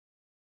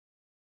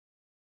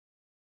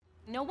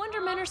No wonder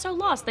men are so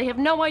lost. They have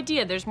no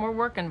idea there's more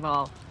work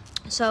involved.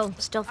 So,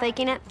 still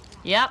faking it?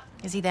 Yep.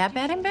 Is he that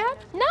bad in bed?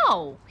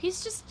 No,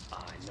 he's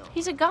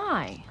a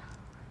guy.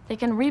 They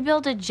can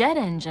rebuild a jet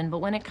engine, but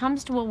when it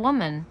comes to a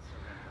woman,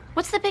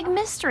 what's the big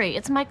mystery?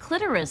 It's my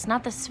clitoris,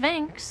 not the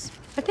Sphinx.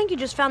 I think you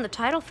just found the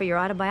title for your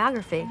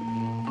autobiography.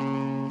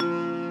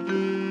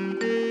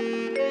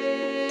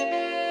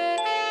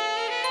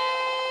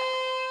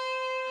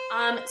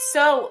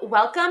 So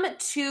welcome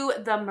to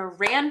the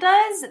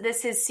Mirandas.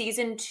 This is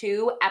season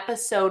 2,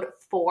 episode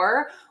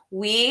 4.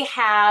 We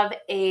have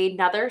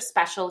another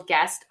special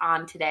guest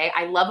on today.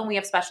 I love when we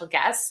have special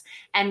guests.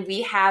 And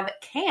we have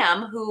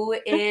Cam, who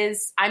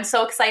is, I'm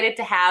so excited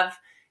to have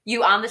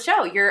you on the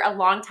show. You're a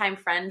longtime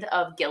friend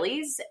of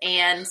Gilly's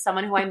and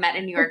someone who I met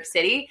in New York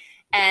City.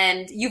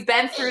 And you've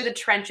been through the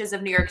trenches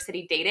of New York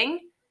City dating,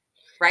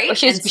 right? Well,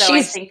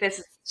 I think this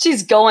is...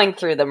 She's going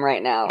through them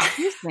right now.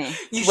 Excuse me.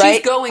 She's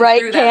Right, going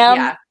through Cam?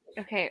 them, yeah.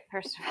 Okay,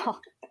 first of all,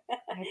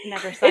 I've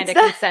never signed a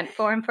consent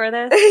form for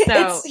this,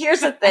 so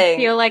Here's the thing.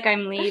 I feel like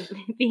I'm being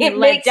It led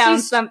makes down you-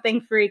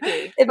 something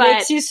freaky. It but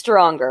makes you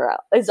stronger,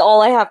 is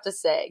all I have to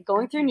say.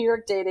 Going through New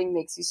York dating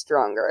makes you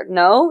stronger.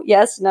 No?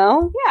 Yes?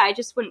 No? yeah, I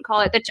just wouldn't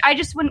call it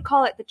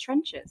the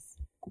trenches.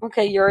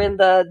 Okay, you're in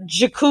the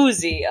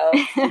jacuzzi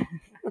of...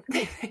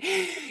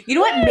 You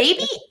know what?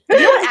 Maybe, you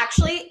know what,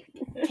 actually,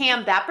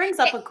 Cam, that brings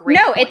up a great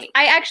point.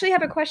 I actually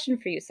have a question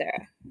for you,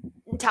 Sarah.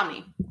 Tell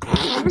me.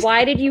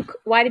 Why did you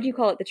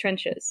call it the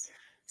trenches?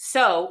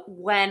 So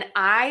when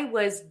I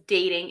was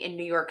dating in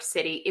New York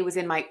City, it was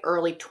in my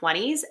early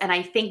 20s. And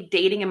I think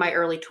dating in my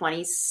early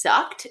 20s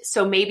sucked.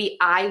 So maybe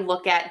I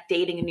look at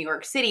dating in New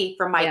York City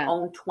from my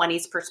own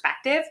 20s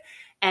perspective.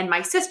 And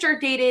my sister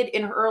dated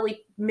in her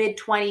early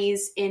mid-20s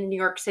in New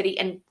York City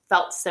and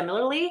felt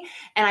similarly.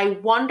 And I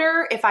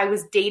wonder if I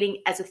was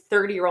dating as a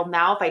 30-year-old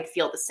now, if I'd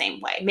feel the same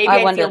way. Maybe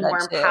I'd feel more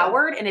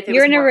empowered. And if it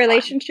You're was in a more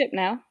relationship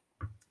now?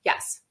 fun.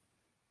 Yes.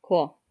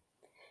 Cool.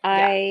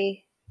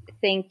 I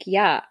think,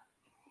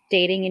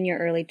 dating in your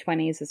early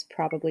 20s is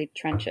probably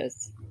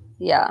trenches.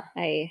 Yeah.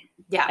 I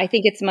Yeah.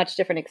 think it's a much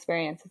different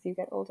experience as you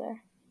get older.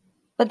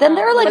 But then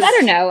there are like... But I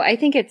don't know. I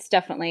think it's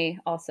definitely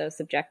also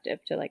subjective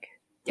to like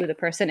who the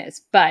person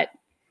is. But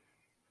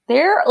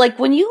They're like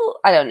when you...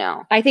 I don't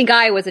know. I think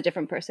I was a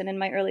different person in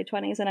my early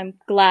 20s, and I'm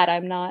glad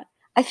I'm not.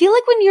 I feel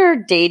like when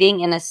you're dating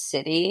in a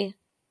city...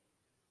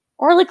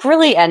 Or like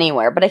really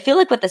anywhere. But I feel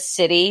like with a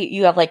city,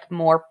 you have like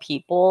more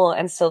people.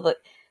 And so that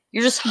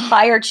you're just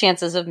higher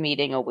chances of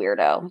meeting a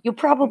weirdo. You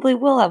probably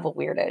will have a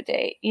weirdo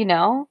date, you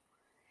know?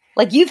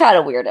 Like you've had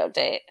a weirdo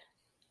date.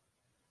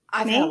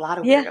 I've had a lot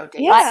of Yeah. weirdo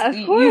dates. Yeah,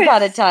 of course. You've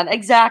had a ton.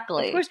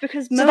 Exactly. Of course,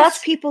 because So most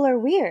that's- people are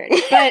weird.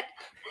 But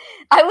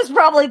I was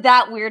probably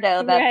that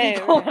weirdo that Right,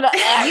 people right. would...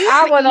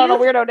 I went on a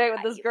weirdo date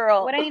with this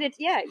girl. what I needed,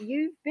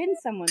 you've been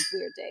someone's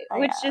weird date, I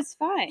which have. is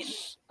fine.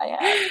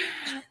 I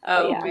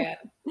Oh, Yeah. man.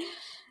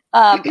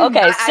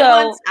 okay, so...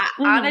 I once,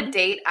 on a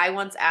date, I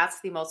once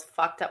asked the most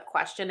fucked up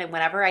question, and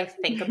whenever I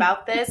think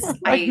about this,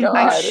 I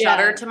God.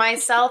 shudder to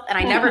myself, and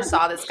I never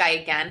saw this guy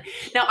again.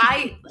 Now,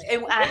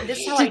 this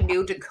is how I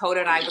knew Dakota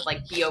and I would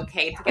like be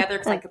okay together,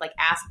 because I could like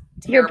ask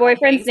Your terrible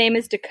boyfriend's things. name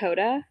is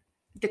Dakota?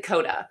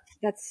 Dakota.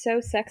 That's so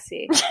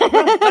sexy.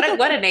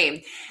 What a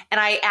name. And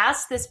I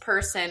asked this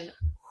person,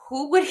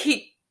 who would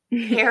he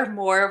care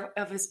more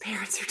of his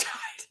parents or died?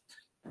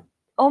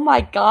 Oh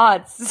my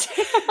God.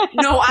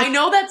 No, I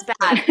know that's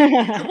bad.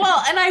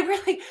 Well, and I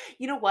really,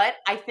 you know what?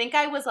 I think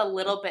I was a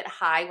little bit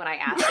high when I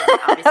asked him,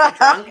 obviously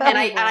drunk, and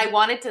I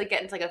wanted to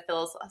get into like a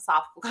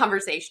philosophical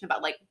conversation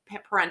about like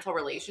parental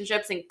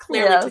relationships, and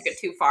clearly took it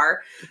too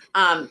far.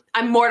 I'm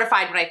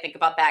mortified when I think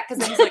about that,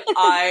 because he's like,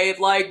 I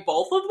like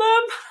both of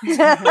them.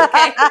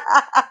 Okay.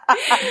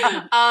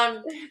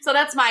 So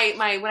that's my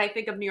when I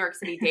think of New York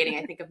City dating,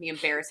 I think of me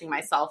embarrassing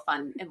myself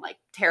in like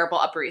terrible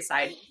Upper East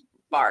Side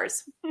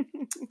bars.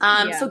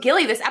 So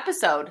Gilly, this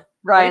episode,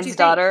 Ryan's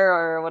daughter,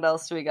 or what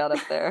else do we got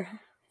up there?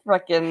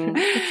 Frickin'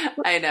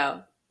 I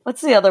know.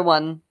 What's the other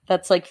one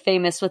that's like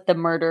famous with the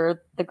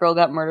murder? The girl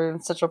got murdered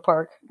in Central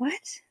Park. What?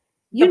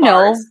 You The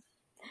know bars.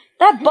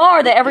 that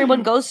bar that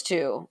everyone goes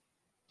to.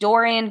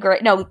 Dorian's.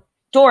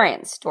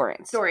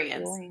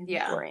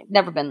 Yeah. Dorian.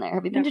 Never been there.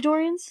 Have you been to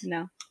Dorian's?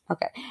 No.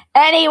 Okay.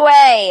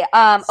 Anyway,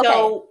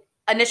 So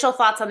initial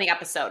thoughts on the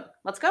episode.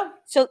 Let's go.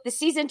 So the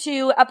season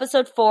 2,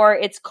 episode 4.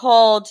 It's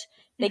called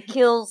 "They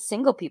Kill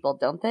Single People,"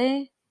 don't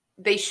they?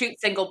 They shoot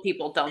single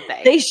people, don't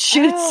they? They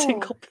shoot Oh,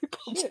 single people.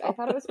 Shoot, I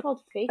thought it was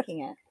called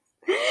faking it.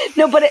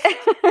 No, but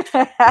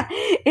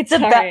it's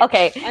about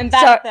okay. I'm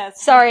back at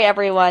this. Sorry,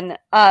 everyone.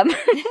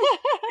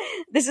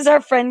 This is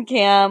our friend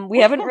Cam. We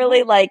haven't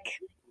really like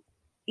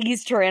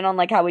eased her in on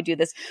like how we do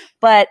this,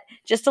 but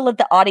just to let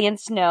the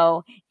audience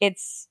know,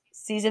 it's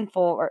season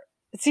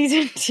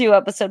 2,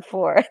 episode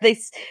 4.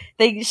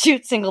 They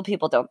shoot single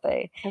people, don't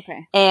they?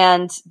 Okay.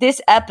 And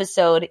this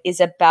episode is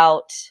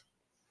about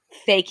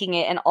faking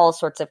it in all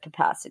sorts of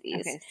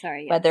capacities. Okay,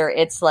 sorry. Yes. Whether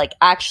it's like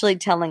actually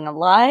telling a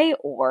lie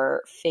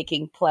or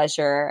faking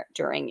pleasure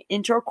during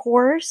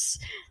intercourse.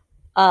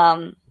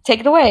 Take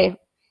it away,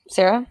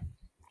 Sarah.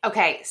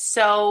 Okay,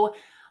 so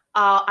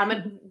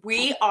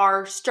We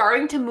are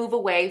starting to move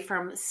away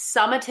from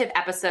summative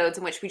episodes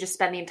in which we just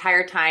spend the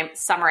entire time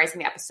summarizing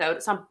the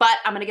episode. But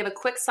I'm going to give a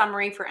quick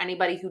summary for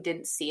anybody who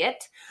didn't see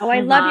it. Oh,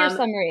 I love your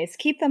summaries.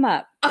 Keep them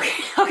up.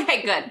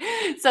 Okay,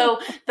 good. So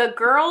the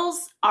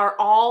girls are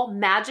all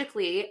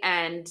magically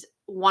and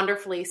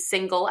wonderfully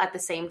single at the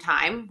same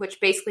time, which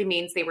basically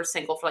means they were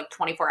single for like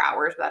 24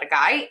 hours without a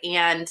guy.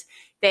 And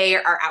they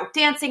are out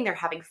dancing. They're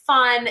having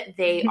fun.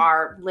 They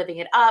are living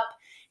it up.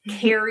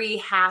 Carrie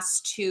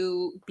has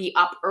to be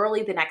up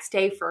early the next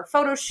day for a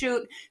photo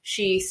shoot.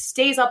 She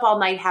stays up all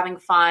night having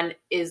fun,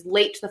 is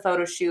late to the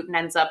photo shoot, and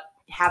ends up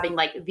having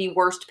like the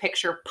worst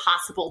picture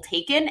possible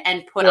taken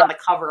and put on the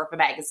cover of a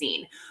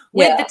magazine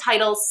with the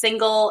title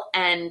Single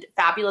and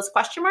Fabulous ?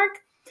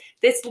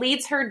 This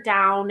leads her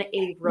down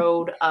a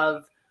road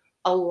of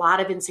a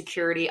lot of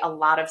insecurity, a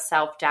lot of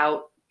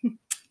self-doubt.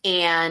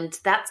 And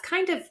that's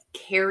kind of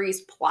Carrie's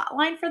plot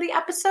line for the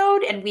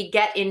episode. And we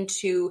get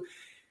into,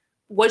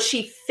 was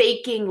she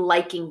faking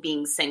liking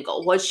being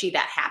single? Was she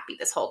that happy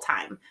this whole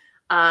time?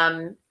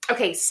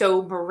 Okay,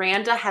 so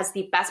Miranda has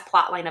the best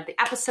plot line of the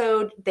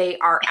episode. They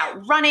are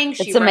out running.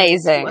 She It's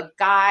amazing. runs into a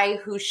guy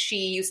who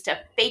she used to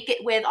fake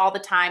it with all the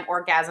time,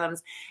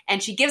 orgasms,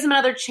 and she gives him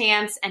another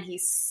chance, and he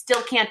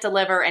still can't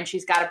deliver, and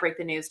she's got to break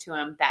the news to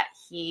him that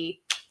he's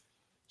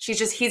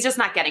just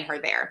not getting her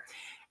there.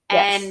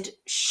 Yes. And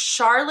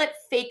Charlotte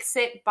fakes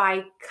it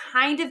by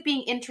kind of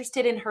being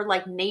interested in her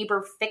like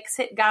neighbor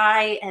fix-it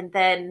guy, and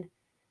then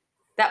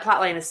that plot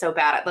line is so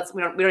bad.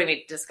 We don't even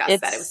need to discuss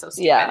that. It was so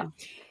stupid. Yeah.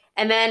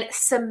 And then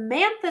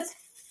Samantha's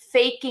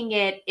faking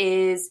it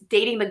is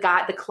dating the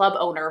guy, the club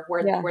owner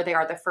where they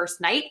are the first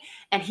night.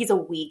 And he's a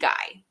we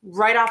guy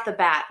right off the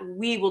bat.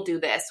 We will do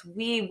this.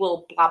 We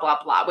will blah,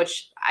 blah, blah,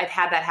 which I've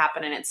had that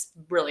happen. And it's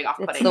really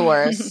off-putting. It's the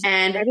worst.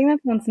 And I think that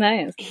sounds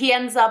nice. he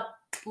ends up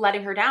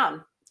letting her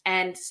down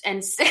and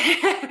standing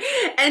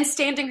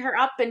her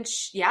up. And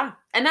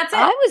and that's it.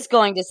 I was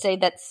going to say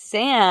that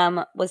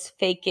Sam was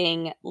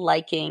faking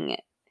liking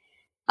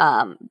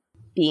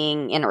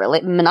being in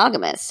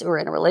monogamous or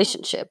in a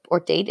relationship or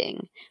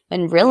dating,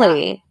 when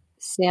really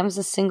Sam's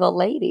a single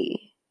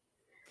lady.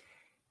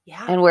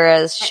 Yeah. And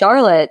whereas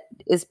Charlotte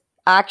is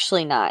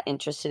actually not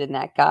interested in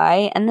that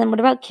guy. And then what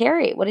about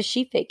Carrie? What is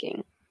she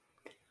faking?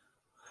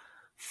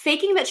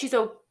 Faking that she's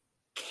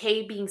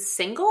okay being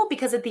single,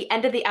 because at the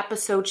end of the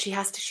episode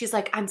she's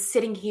like, I'm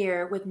sitting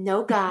here with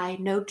no guy,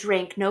 no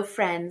drink, no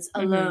friends,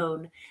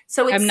 alone.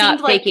 So it I'm seemed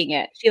not like faking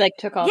it. She like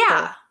took off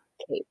her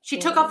cape. She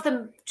took off she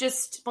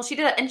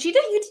did, and she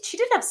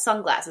did have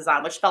sunglasses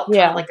on, which felt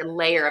kind of like a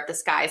layer of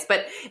disguise.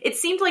 But it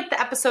seemed like the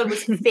episode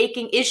was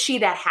faking. Is she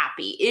that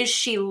happy? Is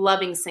she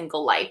loving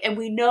single life? And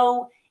we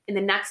know in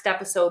the next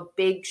episode,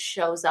 Big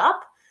shows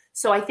up.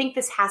 So I think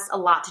this has a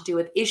lot to do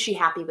with, is she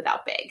happy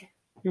without Big?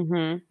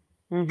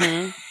 Mm-hmm.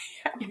 Mm-hmm.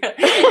 You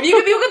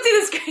can see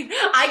the screen.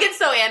 I get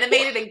so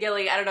animated, and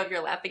Gilly, I don't know if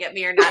you're laughing at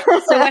me or not.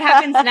 So what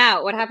happens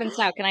now? What happens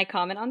now? Can I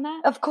comment on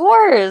that? Of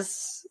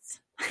course.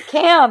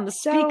 Cam,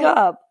 speak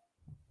up.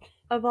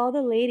 Of all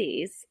the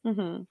ladies,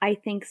 I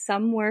think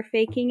some were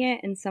faking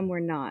it and some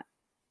were not.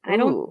 I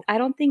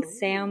don't think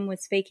Sam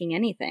was faking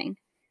anything.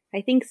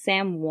 I think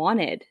Sam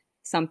wanted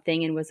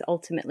something and was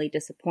ultimately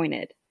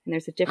disappointed. And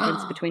there's a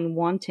difference between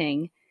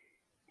wanting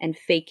and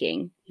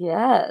faking.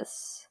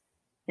 Yes.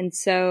 And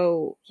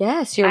so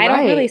yes, you're right. I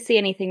don't really see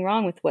anything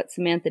wrong with what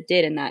Samantha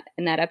did in that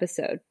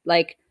episode.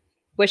 Like,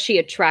 was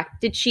she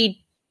did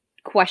she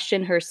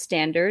question her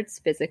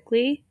standards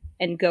physically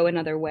and go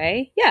another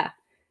way? Yeah.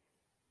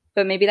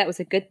 But maybe that was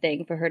a good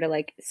thing for her to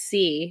like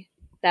see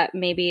that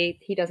maybe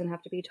he doesn't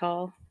have to be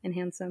tall and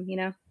handsome, you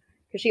know?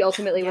 Because she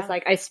ultimately was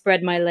like, I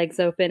spread my legs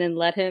open and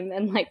let him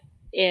and like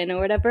in or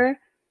whatever.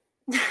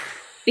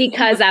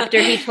 Because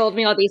after he told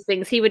me all these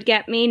things, he would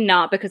get me,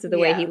 not because of the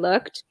way he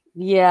looked.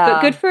 Yeah.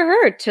 But good for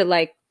her to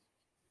like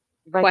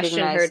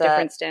question her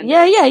different standards.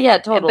 Yeah,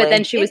 totally. But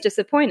then she was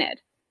disappointed.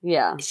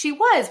 Yeah. She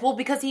was. Well,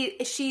 because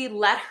she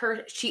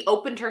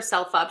opened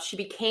herself up. She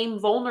became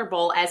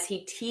vulnerable as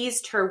he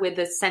teased her with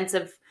a sense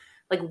of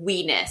like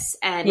we-ness.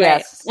 And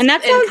yes. And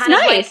that sounds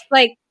nice.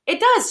 Like it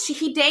does.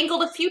 He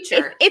dangled a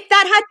future. If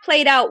that had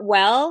played out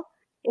well,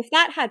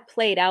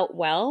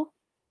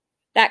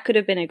 that could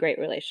have been a great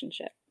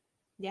relationship.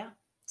 Yeah.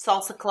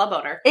 Salsa club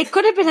owner. It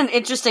could have been an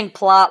interesting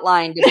plot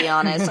line, to be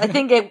honest. I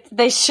think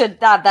they should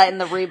have that in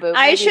the reboot.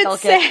 I should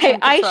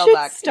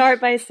start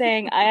by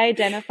saying I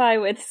identify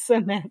with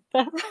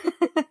Samantha.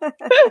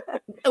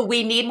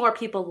 We need more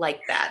people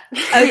like that.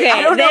 Okay,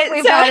 I don't know if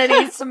we've had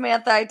any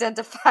Samantha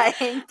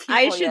identifying people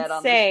I should yet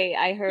on say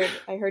I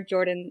heard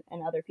Jordan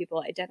and other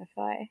people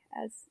identify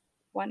as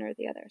one or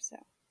the other. So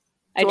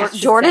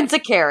Jordan's a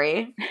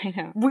Carrie. I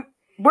know.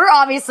 We're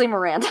obviously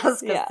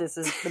Miranda's because this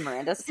is the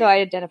Miranda's. So I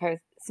identify with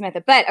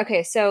Samantha. But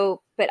okay,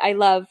 but I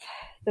love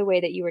the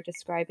way that you were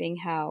describing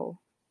how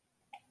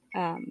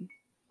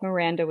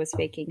Miranda was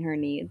faking her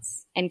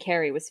needs and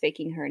Carrie was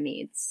faking her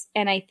needs.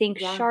 And I think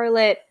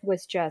Charlotte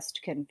was just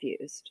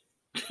confused.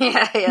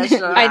 Yeah,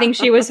 sure. I think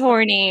she was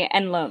horny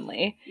and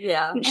lonely.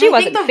 Yeah. She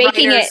wasn't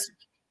faking it.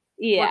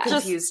 Yeah. We're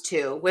confused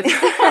too. With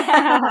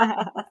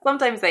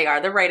sometimes they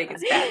are. The writing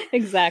is bad.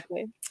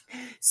 Exactly.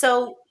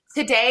 So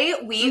today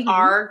we Mhm.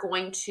 are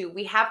going to,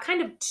 we have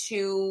kind of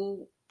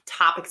two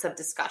topics of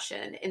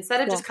discussion.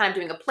 Instead of just kind of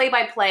doing a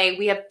play-by-play,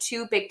 we have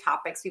two big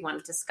topics we want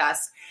to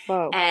discuss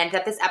Whoa. and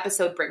that this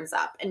episode brings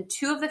up. And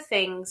two of the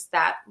things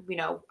that,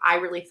 I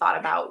really thought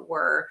about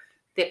were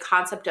the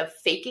concept of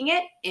faking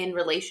it in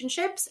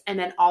relationships, and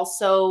then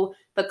also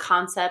the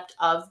concept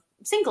of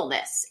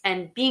singleness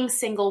and being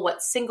single,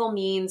 what single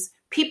means,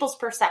 people's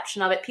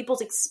perception of it,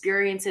 people's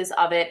experiences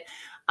of it.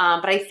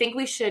 But I think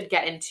we should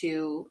get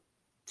into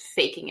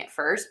faking it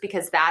first,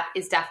 because that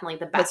is definitely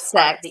the best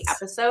part of the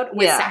episode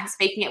with sex,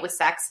 faking it with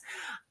sex.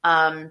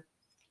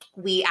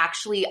 We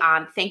actually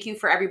thank you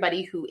for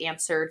everybody who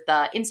answered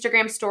the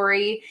Instagram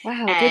story.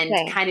 Wow,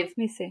 and kind of, let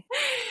me see.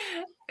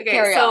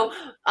 Okay,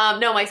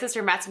 no, my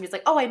sister messaged me. She's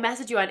like, "Oh, I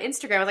messaged you on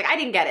Instagram." I was like, "I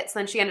didn't get it." So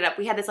then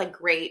we had this like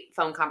great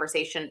phone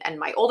conversation, and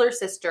my older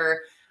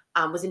sister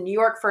was in New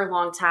York for a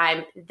long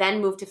time, then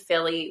moved to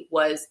Philly,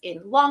 was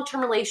in long-term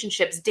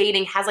relationships,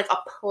 dating, has like a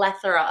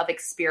plethora of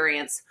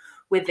experience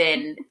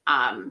within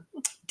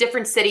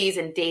different cities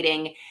and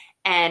dating.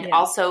 And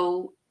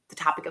also the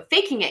topic of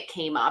faking it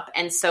came up.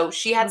 And so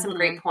she had some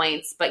great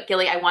points. But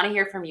Gilly, I want to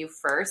hear from you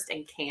first,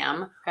 and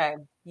Cam,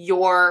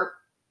 your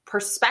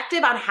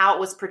perspective on how it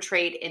was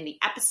portrayed in the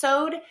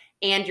episode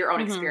and your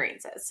own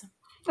experiences.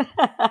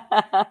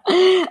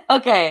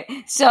 Okay,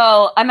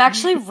 so I'm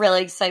actually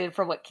really excited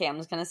for what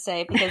Cam's gonna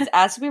say, because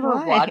as we were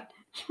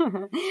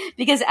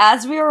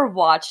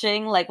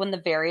watching, like when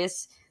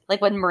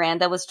when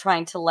Miranda was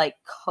trying to like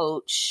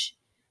coach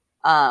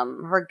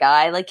her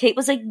guy, like Kate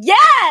was like,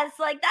 "Yes,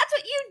 like that's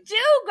what you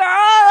do,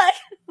 girl."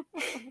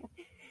 Like,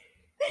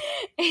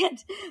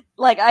 and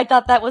like I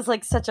thought that was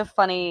like such a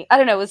funny, I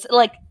don't know, it was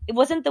like, it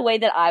wasn't the way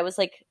that I was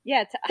like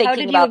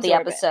thinking about the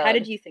episode. How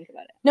did you think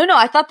about it? No,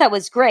 I thought that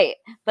was great,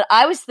 but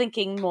I was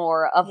thinking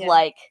more of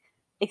like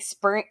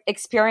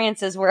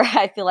experiences where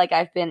I feel like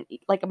I've been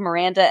like a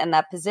Miranda in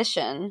that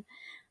position.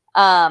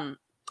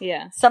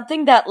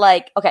 Something that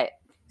like, okay,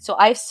 so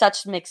I have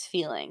such mixed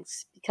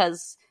feelings,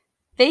 because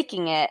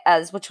faking it,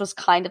 which was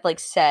kind of like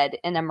said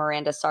in a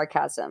Miranda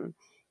sarcasm,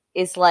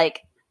 is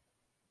like,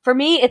 for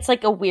me, it's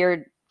like a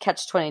weird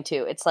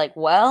catch-22. It's like,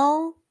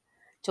 well,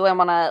 do I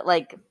want to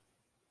like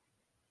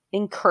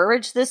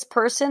encourage this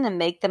person and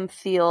make them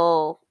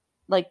feel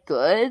like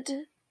good,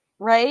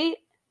 right?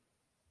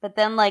 But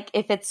then like,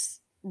 if it's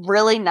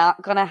really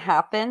not gonna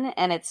happen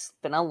and it's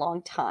been a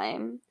long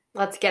time,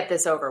 let's get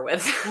this over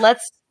with.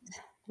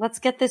 let's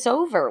get this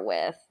over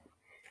with,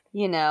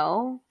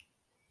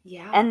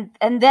 Yeah.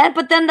 And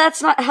then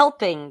that's not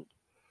helping.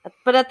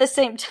 But at the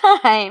same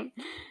time,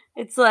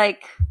 it's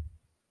like,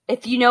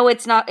 if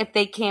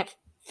they can't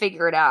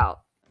figure it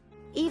out.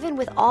 Even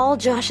with all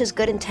Josh's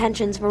good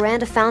intentions,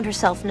 Miranda found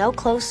herself no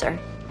closer.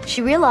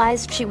 She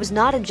realized she was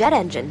not a jet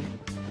engine.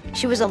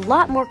 She was a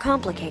lot more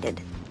complicated.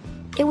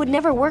 It would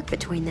never work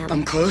between them.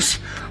 I'm close.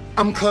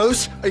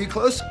 Are you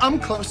close? I'm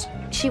close.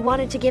 She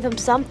wanted to give him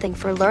something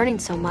for learning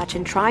so much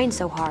and trying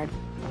so hard.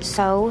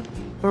 So,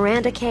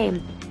 Miranda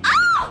came.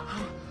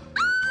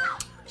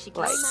 She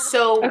came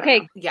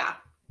okay. Yeah.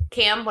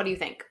 Cam, what do you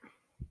think?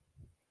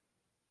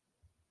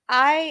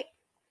 I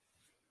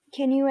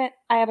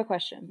have a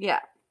question. Yeah.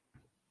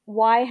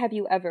 Why have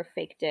you ever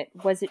faked it?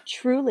 Was it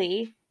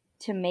truly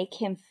to make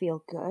him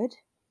feel good?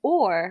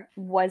 Or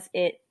was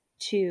it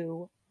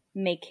to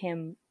make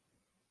him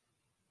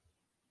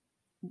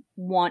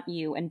want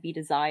you and be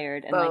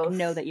desired and like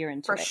know that you're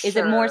into it? Sure. Is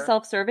it more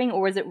self-serving,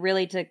 or is it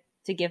really to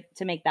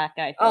make that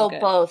guy feel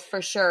good? Both,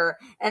 for sure.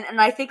 And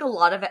I think a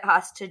lot of it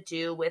has to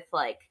do with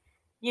like,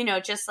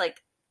 just like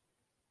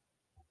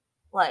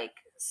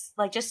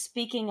just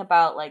speaking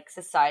about like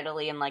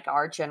societally and like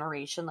our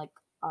generation, like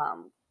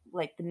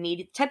the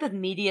media type of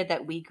media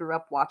that we grew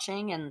up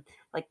watching, and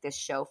like this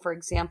show, for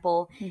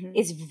example,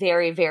 is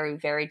very, very,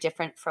 very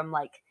different from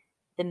like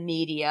the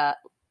media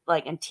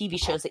like and TV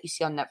shows that you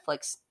see on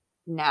Netflix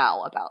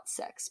now about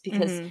sex,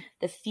 because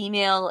the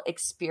female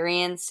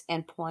experience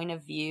and point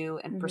of view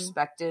and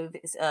perspective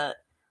is a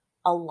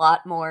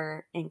lot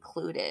more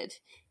included.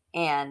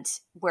 And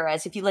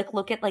whereas if you like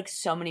look at like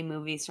so many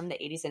movies from the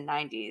 80s and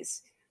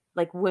 90s,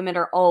 like women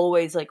are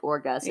always like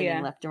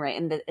orgasming left and right,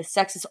 and the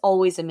sex is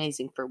always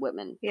amazing for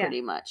women,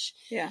 pretty much.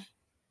 Yeah.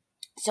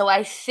 So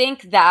I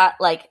think that,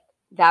 like,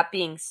 that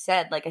being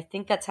said, like, I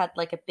think that's had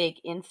like a big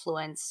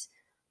influence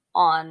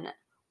on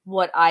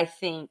what I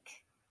think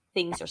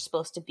things are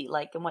supposed to be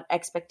like and what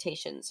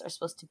expectations are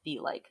supposed to be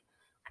like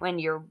when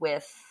you're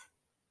with,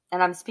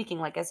 and I'm speaking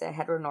like as a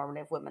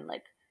heteronormative woman,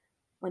 like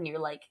when you're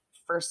like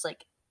first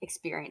like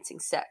experiencing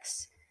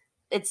sex.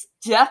 It's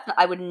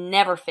definitely, I would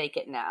never fake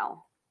it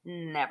now.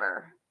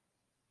 Never.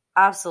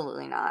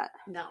 Absolutely not.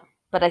 No.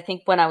 But I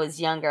think when I was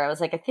younger, I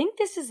was like, I think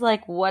this is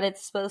like what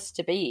it's supposed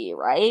to be,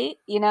 right?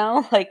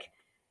 Like,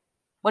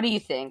 what do you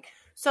think?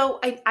 So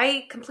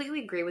I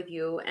completely agree with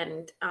you.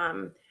 And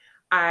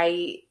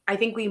I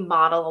think we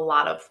model a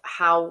lot of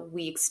how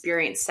we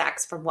experience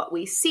sex from what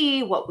we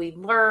see, what we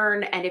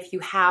learn. And if you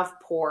have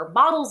poor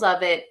models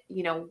of it,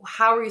 you know,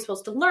 how are you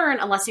supposed to learn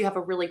unless you have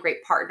a really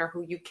great partner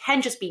who you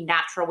can just be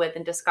natural with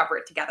and discover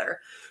it together?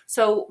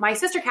 So my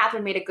sister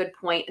Catherine made a good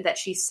point that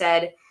she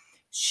said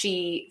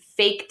she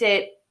faked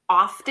it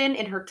often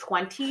in her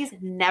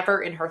 20s,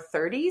 never in her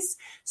 30s.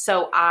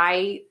 So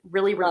I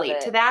really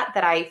relate to that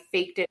I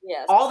faked it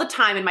all the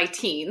time in my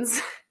teens.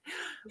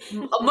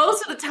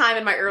 Most of the time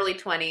in my early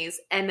 20s,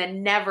 and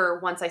then never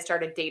once I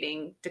started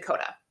dating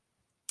Dakota.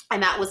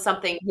 And that was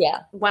something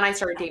when I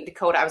started dating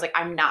Dakota, I was like,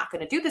 I'm not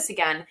going to do this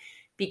again,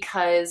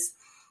 because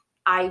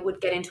I would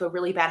get into a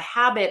really bad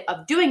habit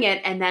of doing it.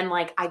 And then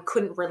like, I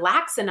couldn't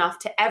relax enough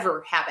to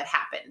ever have it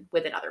happen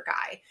with another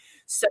guy.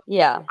 So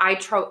I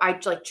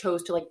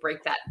chose to like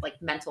break that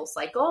like mental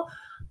cycle.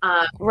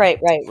 Right.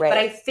 But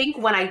I think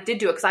when I did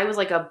do it, cause I was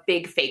like a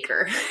big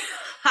faker,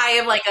 I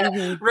am like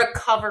a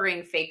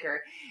recovering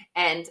faker.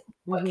 And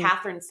what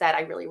Catherine said,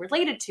 I really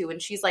related to. And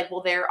she's like,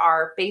 well, there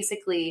are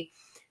basically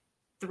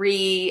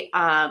 3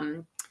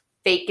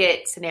 fake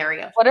it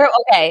scenarios.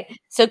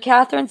 So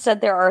Catherine said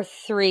there are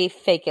 3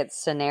 fake it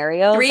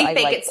scenarios. 3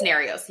 fake it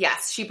scenarios.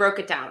 Yes. She broke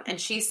it down. And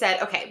she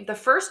said, okay, the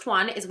first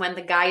one is when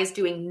the guy is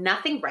doing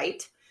nothing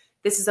right.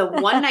 This is a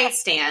one night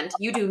stand.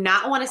 You do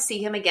not want to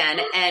see him again.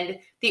 And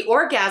the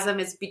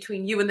orgasm is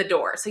between you and the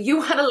door. So you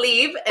want to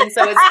leave. And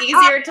so it's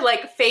easier to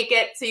like fake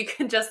it so you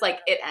can just like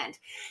it end.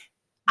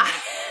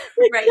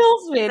 That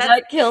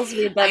kills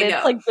me. But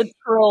it's like the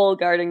troll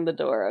guarding the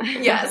door.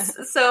 Yes.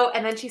 So,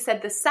 and then she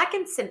said the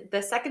second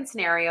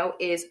scenario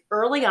is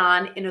early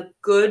on in a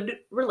good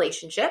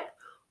relationship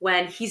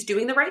when he's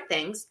doing the right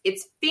things.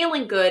 It's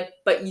feeling good,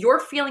 but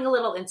you're feeling a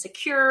little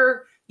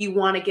insecure. You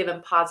want to give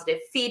him positive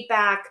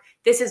feedback.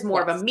 This is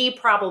more of a me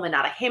problem and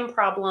not a him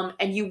problem.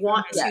 And you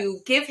want to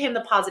give him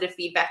the positive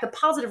feedback, the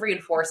positive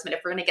reinforcement.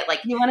 If we're going to get like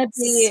you want to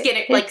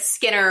be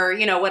Skinner,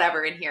 you know,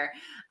 whatever in here.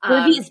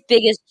 You're his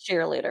biggest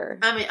cheerleader.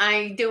 I mean,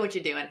 I do what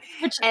you're doing.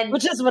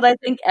 Which is what I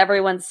think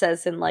everyone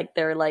says in like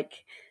their like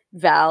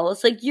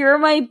vows. Like, you're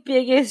my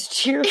biggest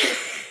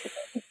cheerleader.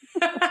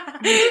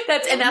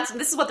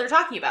 This is what they're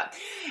talking about.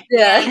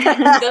 Yeah.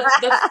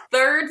 The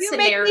third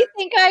scenario. Make me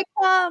think I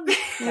come.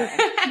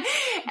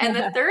 And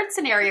the third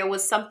scenario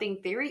was something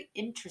very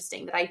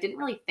interesting that I didn't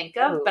really think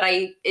of, but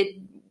I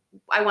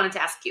wanted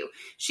to ask you.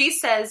 She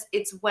says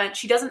it's when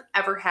she doesn't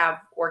ever have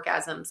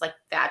orgasms like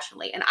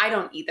vaginally, and I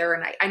don't either.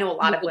 And I know a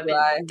lot of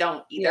women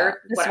don't either.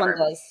 Yeah, this one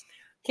does.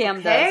 Cam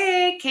does.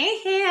 Hey,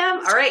 Cam.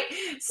 All right.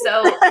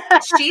 So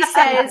she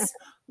says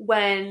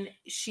when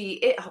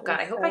I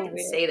hope I can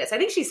say this. I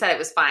think she said it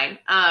was fine.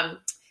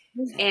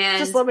 And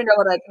just let me know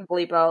what I can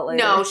bleep out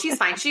later. No, she's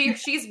fine.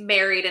 She's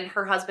married, and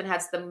her husband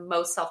has the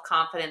most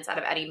self-confidence out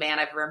of any man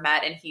I've ever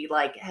met, and he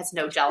like has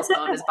no jealous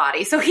bone in his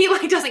body, so he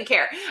like doesn't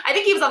care. I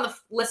think he was on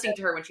listening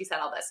to her when she said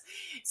all this.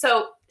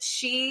 So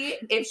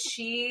if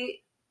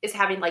she is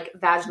having like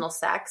vaginal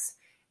sex,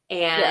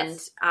 and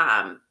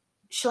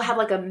she'll have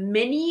like a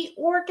mini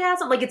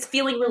orgasm, like it's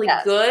feeling really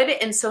good,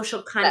 and so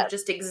she'll kind of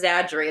just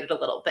exaggerate it a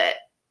little bit.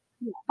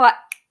 But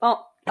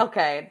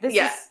okay,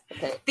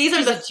 These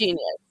are the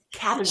genius.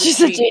 She's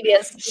a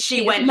genius.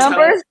 She went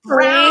number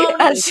 3.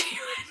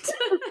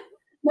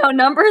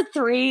 Number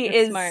 3 That's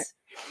is smart.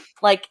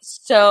 Like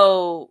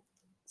so.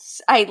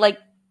 I like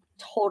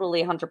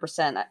totally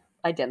 100%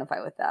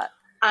 identify with that.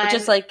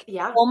 Just like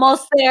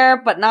almost there,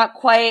 but not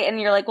quite.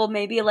 And you're like, well,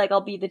 maybe like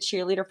I'll be the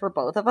cheerleader for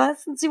both of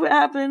us and see what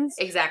happens.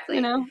 Exactly.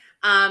 You know.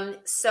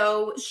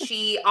 So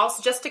she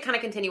also, just to kind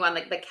of continue on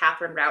like the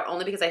Catherine route,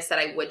 only because I said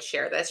I would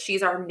share this.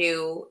 She's our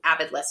new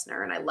avid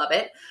listener, and I love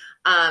it.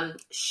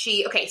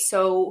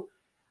 So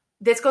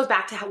this goes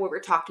back to what we were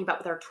talking about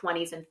with our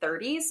 20s and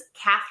 30s.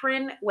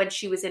 Catherine, when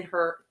she was in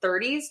her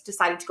 30s,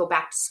 decided to go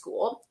back to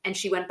school, and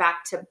she went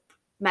back to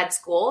med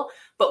school,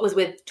 but was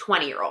with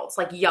 20-year-olds,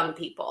 like young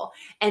people.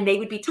 And they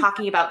would be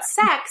talking about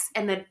sex,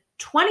 and the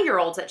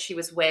 20-year-olds that she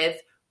was with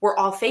were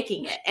all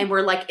faking it. And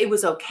we're like, it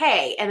was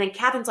okay. And then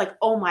Catherine's like,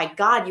 oh my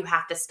God, you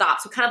have to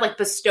stop. So kind of like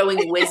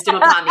bestowing wisdom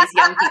upon these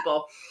young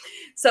people.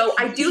 So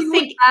I do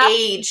think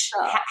age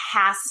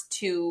has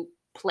to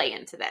play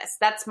into this.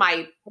 That's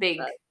my big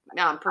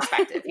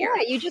perspective here.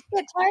 Yeah, you just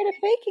get tired of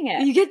faking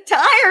it. You get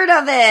tired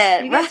of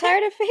it. You get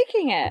tired of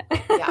faking it.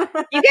 Yeah.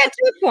 You get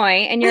to a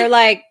point and you're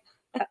like,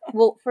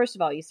 well, first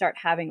of all, you start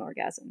having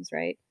orgasms,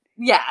 right?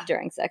 Yeah.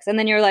 During sex. And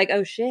then you're like,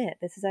 oh shit,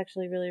 this is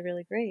actually really,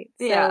 really great.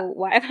 So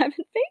why have I been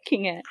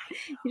faking it?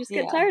 You just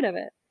get tired of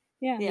it.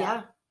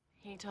 Yeah.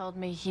 He told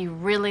me he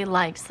really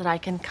likes that I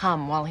can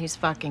come while he's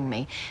fucking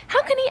me.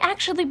 How can he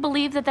actually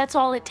believe that that's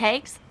all it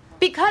takes?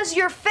 Because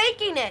you're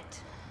faking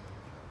it.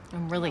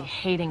 I'm really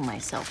hating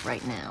myself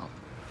right now.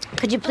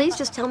 Could you please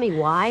just tell me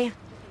why?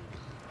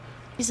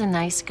 He's a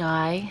nice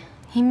guy.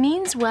 He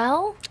means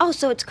well. Oh,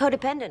 so it's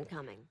codependent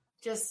coming.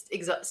 Just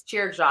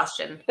sheer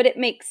exhaustion. But it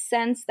makes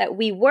sense that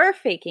we were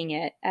faking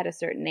it at a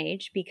certain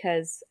age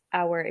because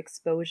our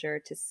exposure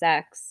to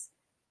sex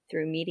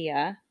through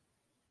media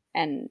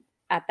and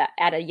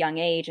at a young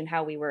age and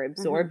how we were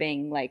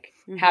absorbing like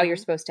how you're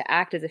supposed to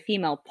act as a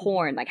female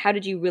porn. Like, how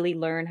did you really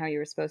learn how you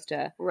were supposed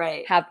to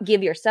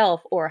give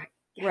yourself or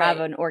have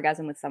an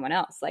orgasm with someone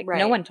else? Like,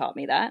 no one taught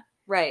me that.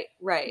 Right.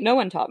 No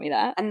one taught me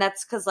that. And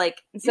that's because,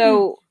 like,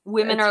 so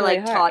women are, really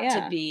like, hard,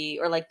 taught to be,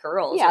 or, like,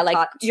 girls are like,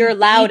 taught you're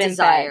allowed in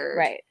desired.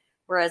 Right.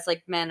 Whereas,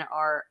 like, men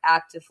are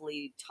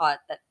actively taught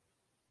that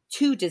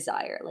to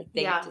desire, like,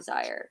 they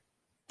desire.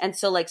 And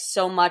so, like,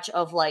 so much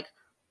of, like,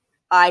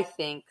 I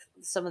think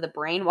some of the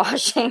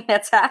brainwashing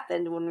that's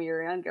happened when we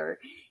were younger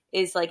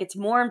is, like, it's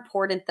more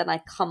important that I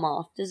come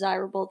off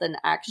desirable than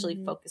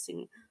actually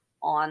focusing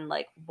on,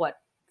 like, what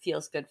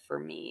feels good for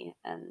me.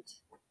 And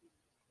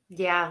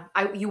yeah,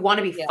 you want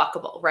to be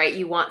fuckable, right?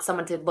 You want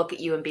someone to look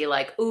at you and be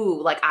like,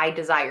 ooh, like, I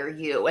desire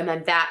you. And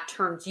then that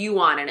turns you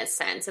on in a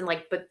sense. And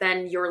like, but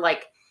then you're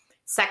like,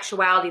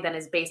 sexuality then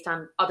is based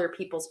on other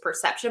people's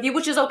perception of you,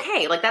 which is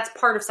okay. Like, that's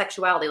part of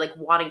sexuality, like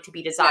wanting to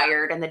be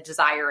desired and the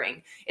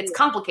desiring. It's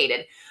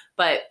complicated.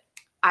 But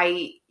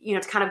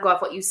to kind of go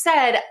off what you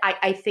said,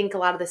 I think a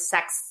lot of the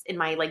sex in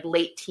my like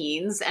late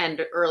teens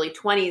and early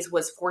 20s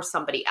was for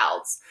somebody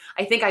else.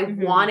 I think I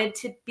wanted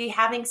to be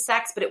having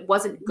sex, but it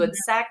wasn't good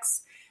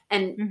sex.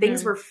 And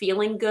things were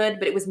feeling good,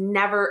 but it was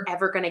never,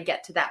 ever going to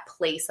get to that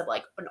place of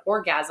like an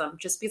orgasm,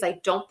 just because I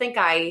don't think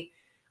I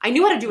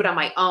knew how to do it on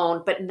my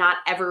own, but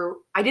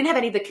I didn't have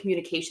any of the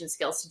communication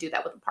skills to do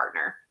that with a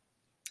partner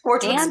or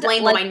to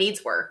explain what my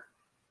needs were.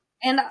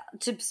 And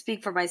to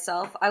speak for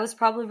myself, I was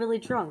probably really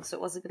drunk, so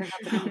it wasn't going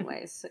to happen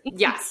anyways.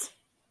 Yes.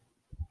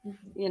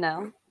 You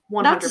know?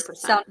 100%. Not to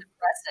sound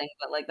depressing,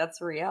 but like that's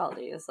the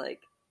reality. It's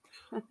like,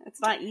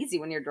 it's not easy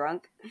when you're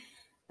drunk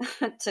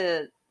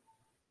to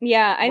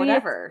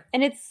whatever.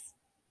 And it's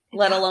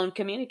let alone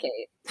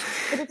communicate.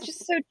 But it's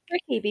just so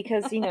tricky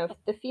because,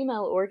 the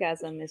female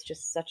orgasm is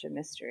just such a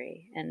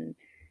mystery. And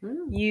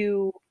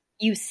you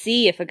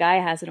see if a guy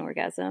has an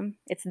orgasm,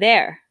 it's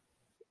there.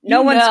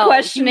 No one's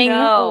questioning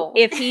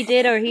if he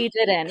did or he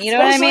didn't. You know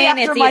what I mean?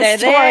 It's either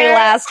there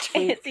last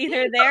week. It's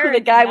either there or the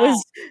guy not.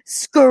 was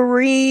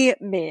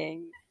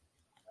screaming.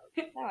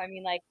 No, I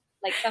mean like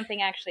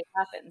something actually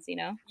happens,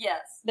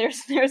 Yes.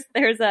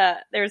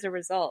 There's a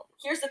result.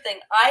 Here's the thing.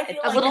 I feel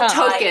a like little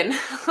token,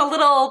 a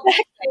little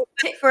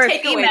for a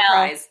takeaway female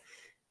prize.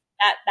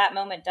 That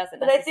moment doesn't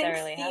But I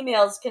necessarily think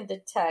females can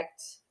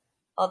detect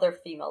other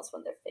females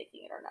when they're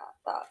faking it or not.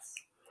 Thoughts?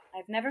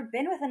 I've never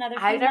been with another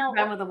female. I've never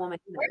been with a woman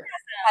either.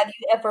 Have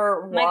you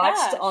ever My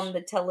watched gosh. on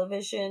the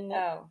television?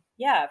 Oh,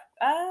 yeah.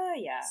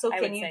 Yeah. So I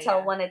can would you say tell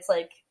yeah. when it's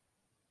like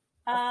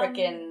a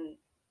freaking...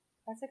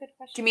 That's a good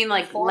question. Do you mean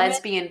like Performance?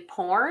 lesbian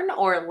porn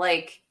or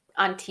like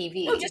on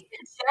TV? No, just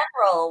in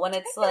general, when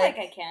it's I feel like...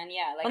 I can,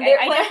 yeah. Like when they're-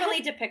 I when-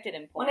 definitely depict it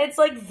in porn. When it's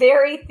like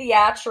very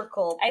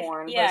theatrical I-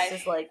 porn yeah,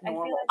 versus like I feel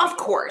normal. like- Of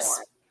course.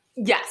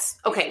 porn. Yes.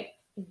 Okay.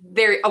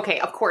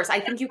 Of course. I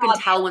think you can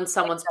tell when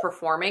someone's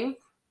performing.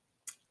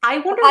 I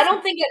wonder. I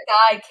don't think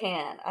a guy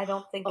can. I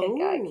don't think a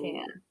guy Ooh.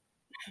 can.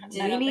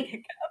 Do I you don't need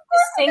think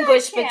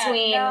distinguish I can.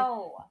 between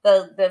No.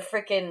 the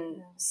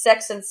freaking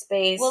Sex and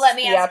Space Well, let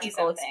me ask you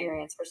theatrical something.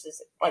 experience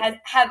versus like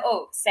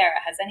Sarah,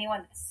 has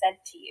anyone said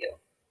to you,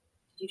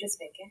 did you just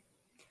fake it?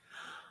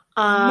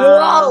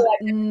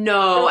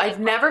 No, I've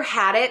never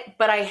had it,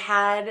 but I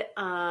had,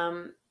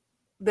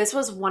 this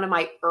was one of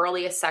my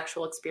earliest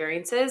sexual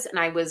experiences and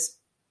I was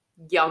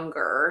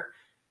younger.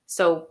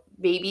 So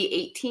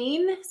maybe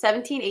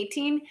 17,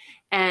 18.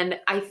 And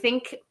I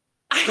think,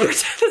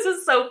 this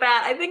is so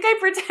bad. I think I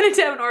pretended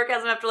to have an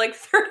orgasm after like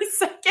 30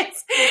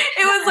 seconds.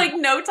 It was like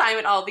no time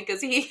at all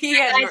because he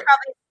had, Guys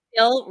probably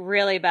feel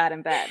really bad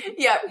in bed.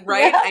 yeah,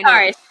 right. I know.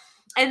 Sorry.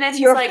 And then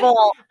he's your like,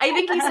 fault. I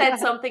think he said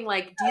something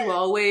like, do you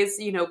always,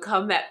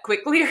 come that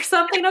quickly or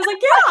something? And I was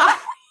like, yeah.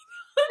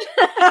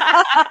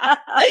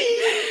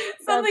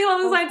 Something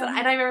along those lines.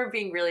 And I remember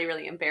being really,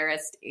 really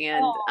embarrassed.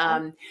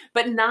 And,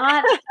 but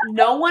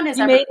no one has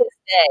You ever. made his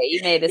day.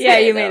 You made his Yeah,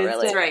 day. you though, made his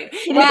really. That's right.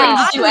 He didn't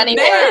I'm do the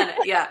anywhere. man.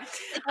 Yeah.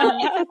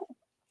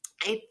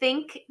 I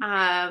think,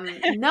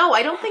 no,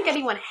 I don't think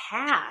anyone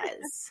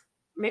has.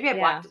 Maybe I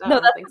blocked it out. No, I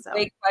don't that's think so. a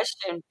big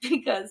question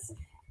because,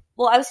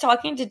 well, I was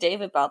talking to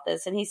Dave about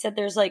this, and he said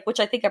there's like, which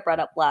I think I brought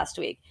up last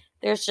week.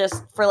 There's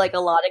just for like a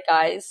lot of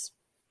guys,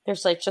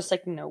 there's like just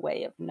like no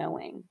way of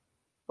knowing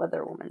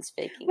whether a woman's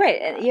faking. it or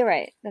Right. not. You're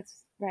right.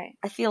 That's right.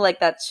 I feel like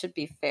that should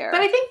be fair.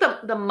 But I think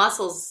the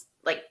muscles,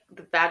 like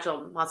the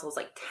vaginal muscles,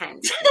 like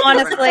tense.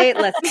 Honestly,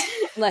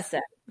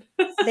 listen.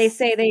 They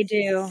say they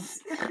do.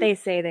 They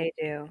say they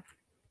do.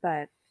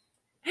 But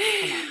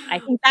come on. I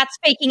think that's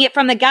faking it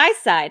from the guy's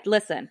side.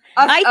 Listen,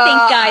 I think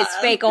guys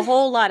fake a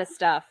whole lot of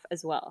stuff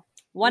as well.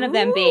 One of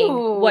them being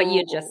what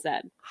you just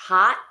said.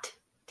 Hot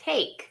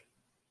take.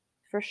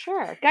 For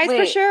sure. Guys, Wait,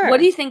 for sure. What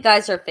do you think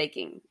guys are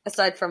faking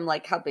aside from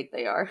like how big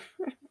they are?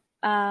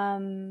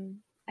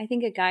 I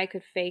think a guy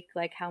could fake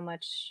like how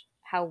much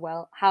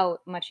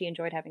he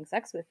enjoyed having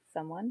sex with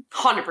someone.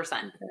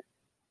 100%.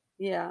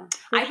 Yeah.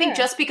 I think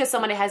just because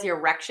somebody has the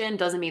erection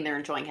doesn't mean they're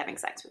enjoying having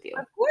sex with you.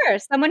 Of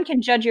course, someone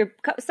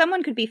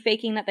could be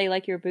faking that they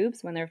like your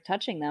boobs when they're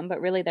touching them, but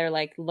really they're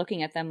like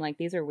looking at them like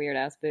these are weird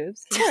ass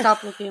boobs. Can you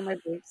stop looking at my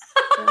boobs?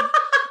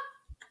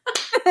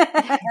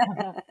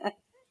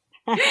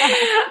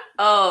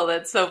 Oh,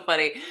 that's so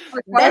funny.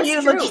 Why are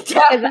you looking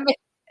down at me?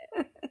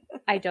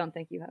 I don't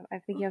think you have. I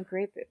think you have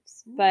great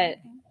boobs, but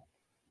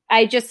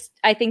I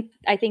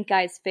think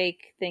guys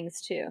fake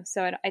things too.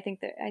 So I think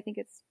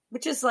it's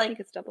Which is like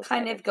it's double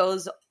kind of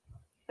goes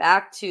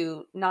back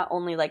to not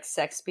only like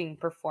sex being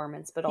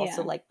performance, but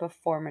also like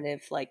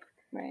performative, like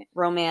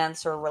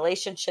romance or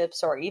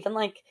relationships, or even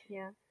like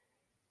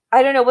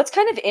I don't know. What's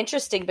kind of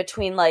interesting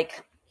between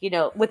like, you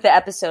know, with the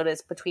episode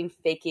is between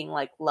faking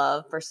like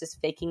love versus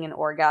faking an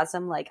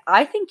orgasm. Like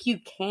I think you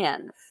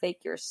can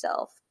fake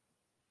yourself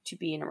to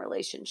be in a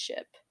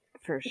relationship,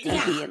 for sure,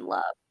 to be in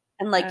love,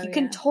 and like you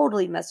can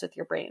totally mess with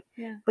your brain.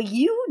 Yeah, but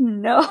you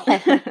know.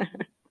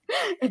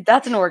 If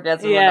that's an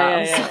orgasm or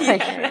not.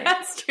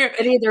 That's true.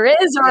 It either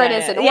is or it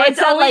isn't. Or it's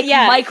a like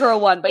micro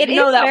one, but it you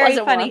know that very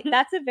wasn't funny. one.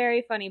 That's a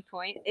very funny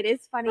point. It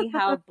is funny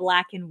how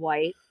black and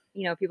white,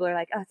 you know, people are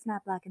like, oh, it's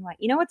not black and white.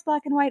 You know what's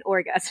black and white?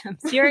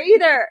 Orgasms. You're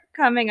either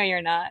coming or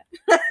you're not.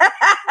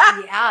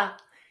 Yeah.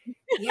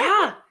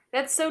 Yeah.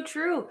 That's so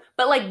true.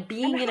 But like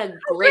being in a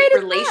great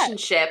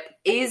relationship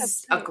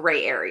is a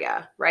gray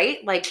area, right?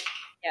 Like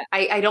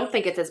I don't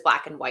think it's as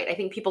black and white. I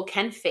think people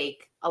can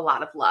fake a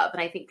lot of love,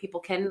 and I think people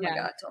can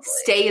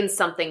stay in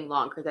something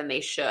longer than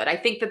they should. I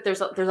think that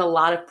there's a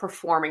lot of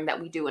performing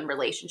that we do in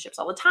relationships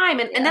all the time,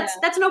 and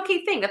that's an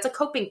okay thing. That's a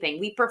coping thing.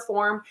 We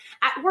perform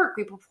at work.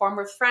 We perform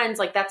with friends.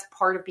 Like that's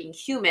part of being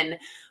human.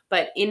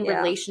 But in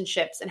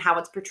relationships and how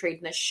it's portrayed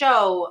in the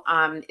show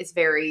is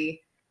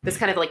very this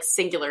kind of like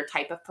singular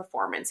type of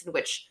performance in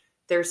which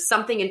there's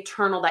something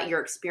internal that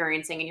you're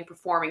experiencing and you're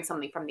performing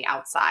something from the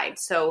outside.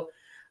 So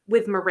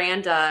with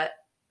Miranda,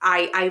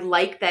 I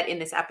like that in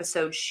this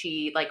episode,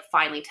 she like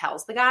finally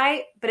tells the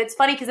guy, but it's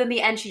funny because in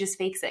the end, she just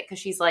fakes it. Cause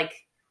she's like,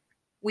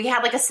 we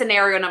had like a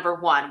scenario number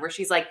one where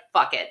she's like,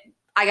 fuck it.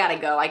 I gotta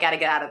go. I gotta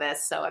get out of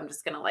this. So I'm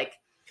just going to like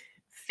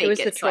fake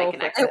it so I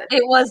can exit.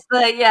 It was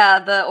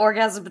the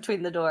orgasm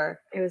between the door.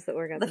 It was the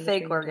orgasm. The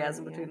fake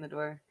orgasm between the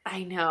door.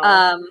 I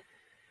know.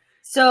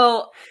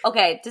 So,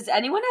 okay. Does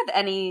anyone have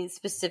any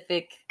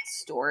specific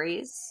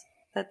stories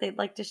that they'd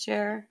like to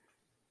share?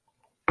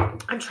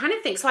 I'm trying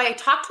to think. So I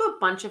talked to a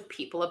bunch of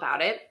people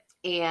about it.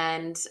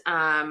 And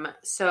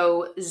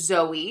so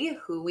Zoe,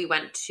 who we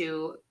went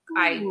to,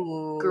 I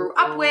grew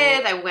up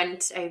with.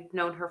 I've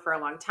known her for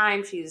a long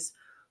time. She's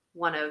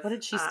one of... What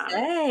did she say?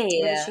 What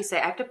did she say?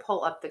 I have to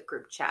pull up the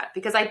group chat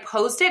because I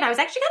posted. And I was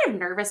actually kind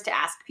of nervous to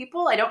ask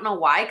people. I don't know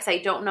why, because I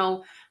don't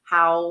know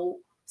how...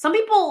 Some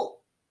people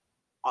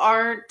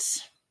aren't...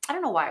 I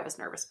don't know why I was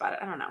nervous about it.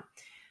 I don't know.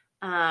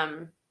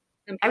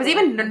 I was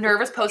even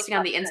nervous posting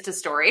on the Insta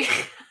story.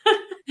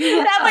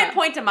 That might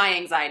point to my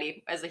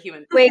anxiety as a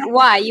human. Wait,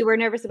 why? You were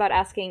nervous about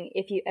asking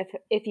if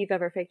you've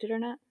ever faked it or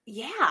not?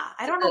 Yeah,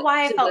 I don't know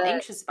why I felt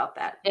anxious about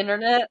that.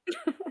 Internet?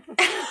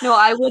 No,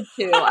 I would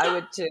too.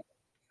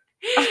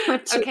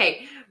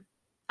 Okay.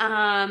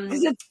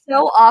 Because it's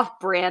so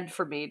off-brand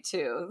for me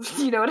too.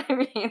 You know what I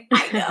mean?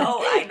 I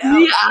know.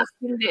 Me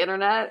asking the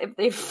internet if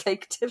they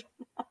faked it.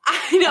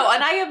 I know,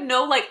 and I have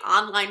no like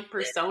online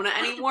persona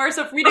anymore.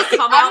 So for me to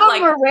come out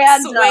like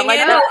Miranda,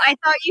 swinging, no, I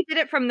thought you did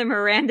it from the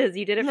Mirandas.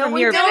 You did it from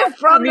your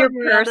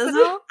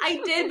personal.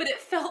 I did, but it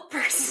felt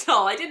personal.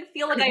 I didn't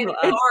feel like I had a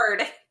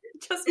card.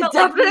 It just felt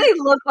definitely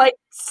looked like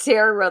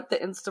Sarah wrote the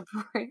Insta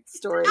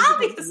story.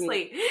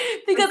 Obviously,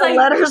 because the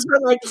letters were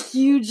like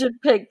huge and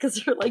pink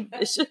because they're like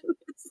visions.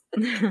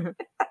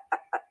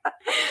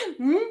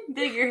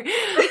 Bigger.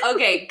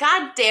 Okay,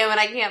 god damn it,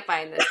 I can't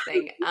find this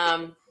thing.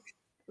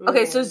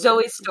 Okay, so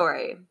Zoe's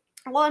story.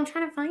 Well, I'm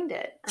trying to find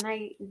it, and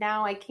I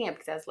can't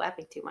because I was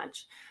laughing too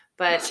much.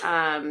 But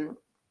you'll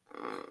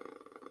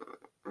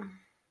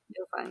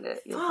find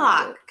it.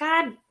 Fuck,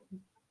 God.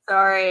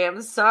 Sorry,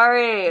 I'm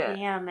sorry.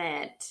 Damn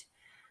it.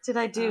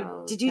 Did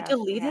you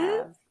delete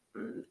it?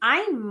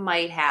 I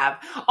might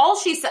have. All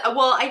she said.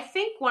 Well, I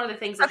think one of the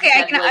things. That okay,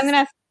 I'm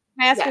gonna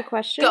ask a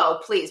question.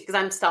 Go, please, because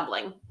I'm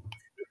stumbling.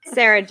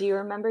 Sarah, do you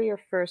remember your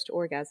first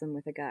orgasm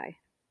with a guy?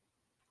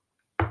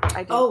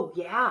 I do. Oh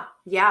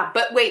yeah.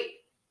 But wait,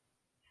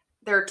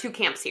 there are two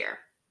camps here.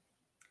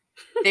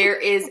 There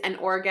is an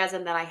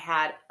orgasm that I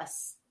had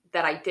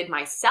that I did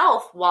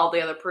myself while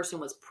the other person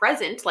was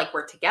present, like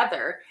we're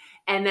together,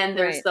 and then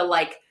there's the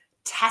like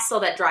Tesla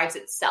that drives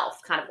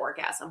itself kind of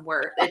orgasm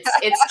where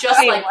it's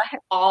just like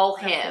all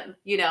him,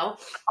 you know,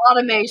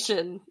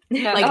 automation.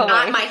 No,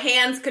 like my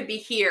hands could be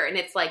here, and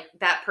it's like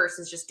that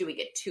person's just doing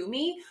it to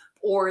me.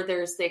 Or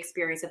there's the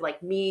experience of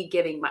like me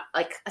giving my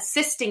like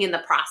assisting in the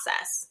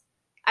process.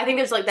 I think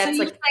there's like that's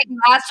so like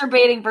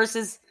masturbating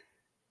versus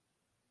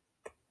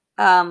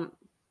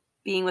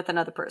being with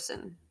another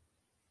person.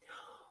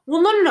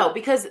 Well, no,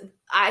 because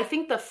I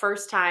think the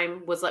first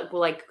time was I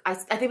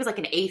think it was like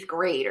in 8th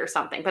grade or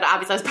something. But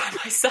obviously, I was by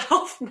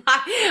myself.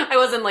 I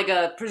wasn't like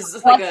a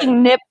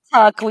Nip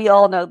Tuck. We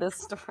all know this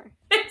story.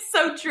 It's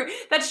so true.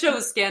 That show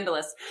is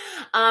scandalous.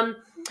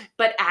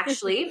 But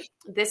actually,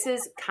 this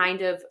is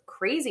kind of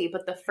crazy.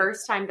 But the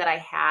first time that I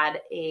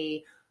had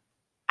a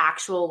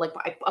actual, like,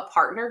 a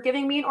partner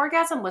giving me an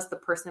orgasm was the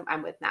person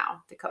I'm with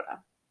now, Dakota.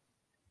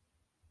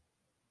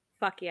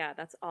 Fuck yeah,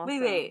 that's awesome.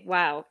 Wait.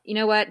 Wow. You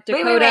know what?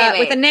 Wait, Dakota, wait.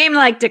 with a name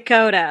like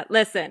Dakota,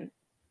 listen.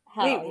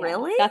 Wait,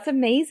 really? That's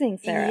amazing,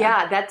 Sarah.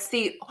 Yeah,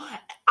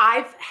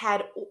 I've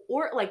had,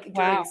 or like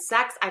during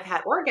sex, I've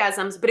had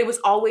orgasms, but it was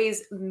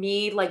always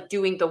me like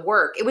doing the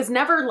work. It was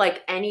never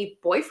like any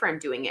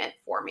boyfriend doing it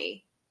for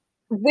me.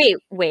 Wait.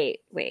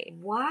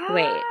 Wow.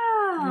 Wait.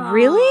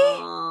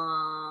 Really?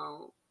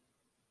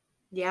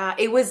 Yeah,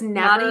 it was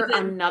never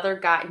another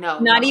guy. No,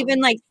 Not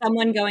even like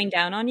someone going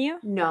down on you?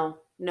 No.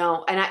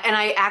 And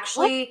I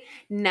actually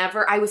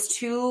never, I was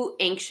too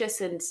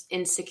anxious and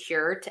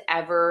insecure to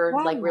ever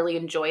like really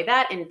enjoy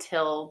that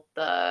until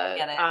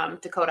the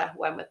Dakota,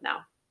 who I'm with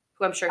now,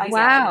 who I'm sure he's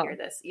going to hear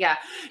this. Yeah.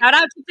 Shout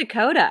out to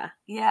Dakota.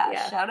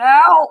 Yeah. Shout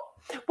out.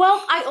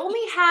 Well, I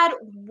only had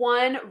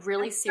one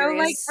really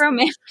serious. So like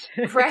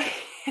romantic. Right?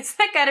 Isn't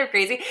that kind of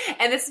crazy?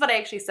 And this is what I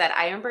actually said.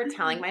 I remember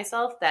telling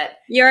myself that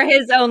you're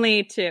his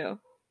only two.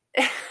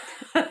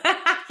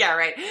 Yeah,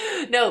 right.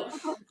 No,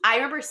 I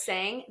remember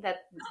saying that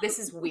this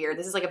is weird.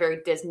 This is like a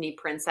very Disney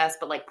princess,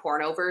 but like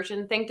porno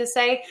version thing to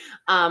say.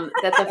 That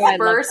the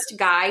first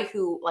guy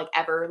who like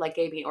ever like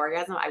gave me an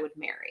orgasm, I would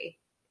marry.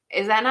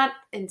 Is that not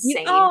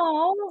insane?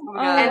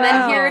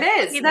 Then here it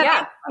is.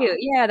 That's cute.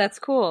 Yeah, that's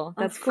cool.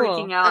 That's I'm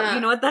freaking out. You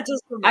know what that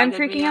just I'm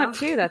freaking out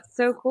too. That's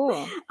so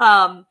cool.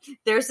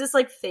 There's this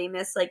like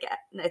famous, like,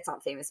 it's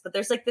not famous, but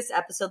there's like this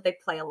episode they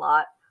play a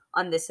lot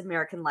on This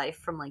American Life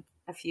from like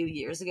a few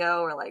years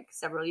ago or like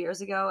several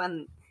years ago,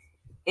 and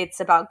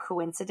it's about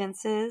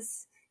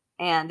coincidences,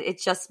 and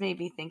it just made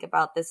me think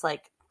about this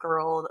like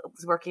girl that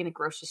was working in a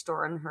grocery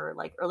store in her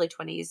like early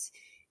 20s,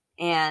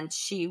 and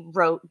she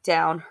wrote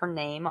down her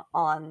name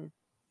on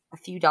a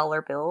few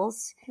dollar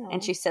bills.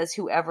 And she says,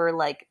 whoever,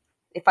 like,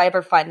 if I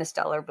ever find this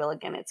dollar bill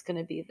again, it's going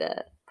to be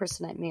the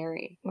person I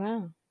marry.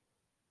 Wow.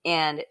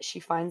 And she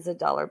finds the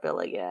dollar bill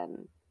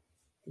again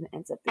and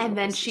ends up being and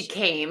then she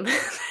came.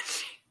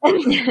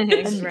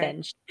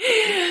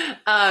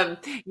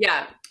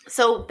 Yeah.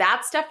 So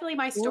that's definitely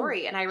my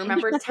story. And I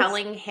remember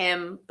telling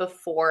him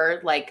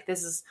before, like,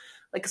 this is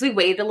like, cause we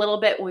waited a little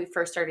bit when we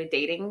first started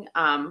dating.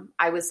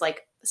 I was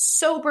like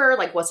sober,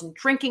 like wasn't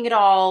drinking at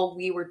all.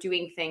 We were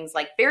doing things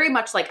like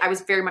I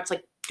was very much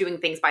like doing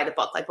things by the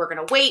book. Like, we're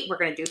going to wait, we're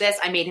going to do this.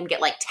 I made him get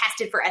like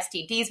tested for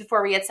STDs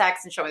before we had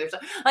sex and show me their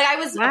stuff. Like, I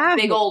was a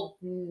big old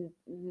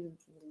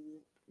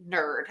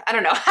nerd. I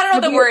don't know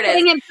what the word is.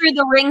 Putting him through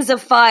the rings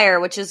of fire,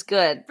 which is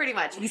good. Pretty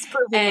much. He's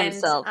proving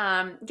himself.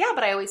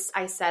 But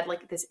I said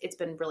like this, it's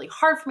been really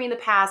hard for me in the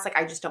past. Like,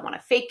 I just don't want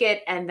to fake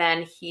it. And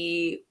then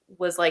he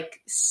was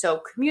like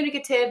so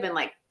communicative and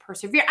like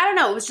persevere. I don't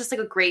know. It was just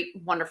like a great,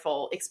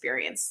 wonderful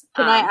experience.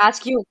 Can I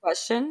ask you a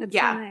question? That's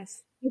so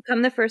nice. You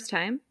come the first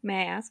time?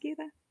 May I ask you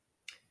that?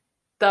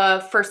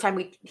 The first time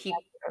wait,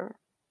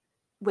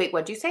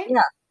 what'd you say?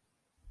 Yeah.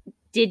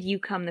 Did you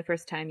come the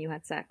first time you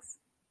had sex?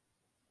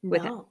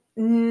 With him?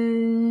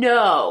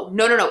 No.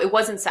 It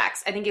wasn't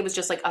sex. I think it was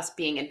just like us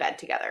being in bed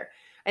together.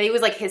 And it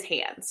was like his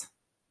hands.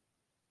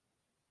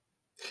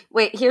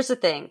 Wait, here's the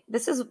thing.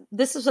 This is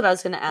what I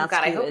was going to ask. Oh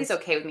God, I hope he's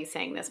okay with me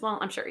saying this. Well,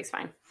 I'm sure he's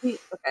fine.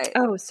 Okay.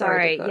 Oh,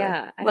 sorry.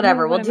 Yeah.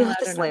 Whatever. We'll deal with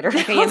this later.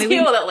 Okay, we'll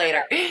deal with it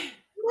later.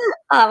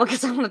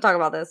 Because I want to talk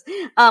about this.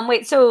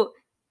 Wait.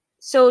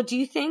 So do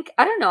you think?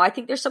 I don't know. I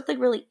think there's something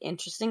really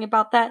interesting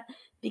about that,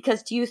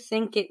 because do you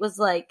think it was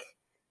like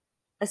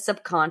a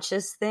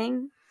subconscious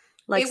thing?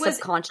 Like, it was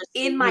subconscious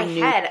in my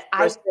head.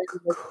 I was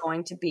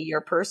going to be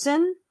your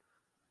person.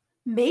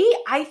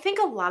 I think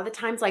a lot of the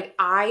times, like,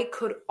 I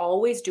could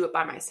always do it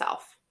by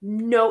myself.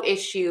 No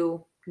issue,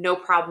 no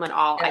problem at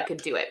all. Yeah. I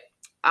could do it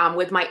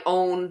with my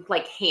own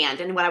like hand.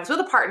 And when I was with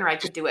a partner, I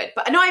could do it.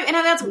 But no, and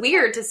that's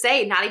weird to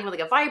say, not even with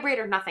like a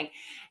vibrator, nothing.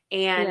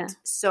 And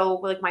so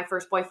like my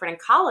first boyfriend in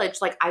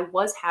college, like I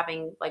was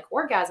having like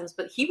orgasms,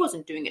 but he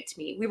wasn't doing it to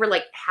me. We were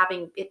like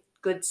having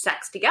good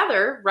sex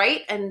together.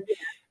 Right. And,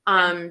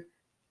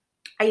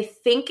 I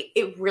think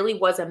it really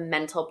was a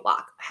mental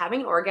block.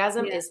 Having an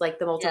orgasm is like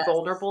the most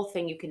vulnerable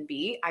thing you can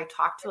be. I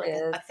talked to like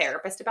a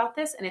therapist about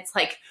this, and it's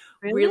like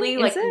really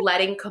like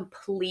letting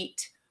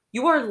complete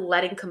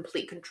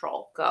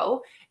control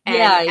go.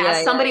 And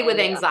as somebody with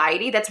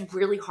anxiety, that's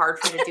really hard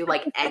for me to do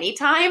like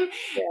anytime.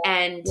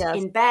 And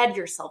in bed,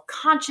 you're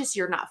self-conscious.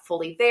 You're not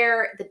fully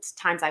there. The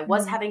times I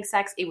was having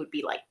sex, it would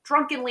be like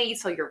drunkenly.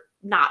 So you're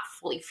not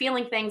fully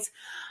feeling things.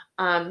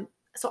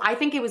 So I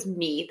think it was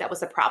me that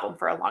was the problem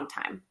for a long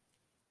time.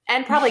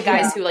 And probably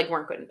guys who like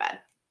weren't good in bed.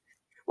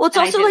 Well, it's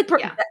also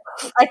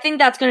I think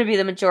that's going to be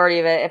the majority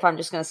of it if I'm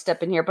just going to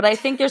step in here. But I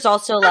think there's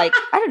also like,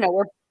 I don't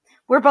know,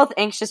 we're both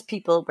anxious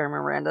people, we're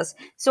Mirandas.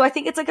 So I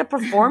think it's like a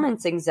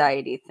performance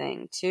anxiety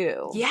thing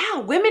too. Yeah,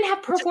 women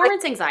have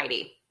performance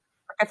anxiety.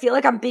 I feel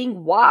like I'm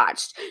being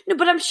watched. No,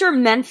 but I'm sure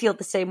men feel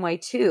the same way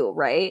too,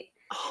 right?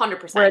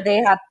 100%. Where they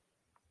have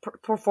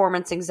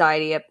performance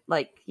anxiety,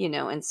 like, you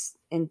know,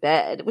 in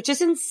bed, which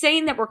is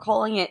insane that we're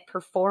calling it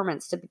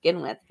performance to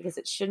begin with, because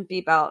it shouldn't be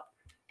about.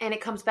 And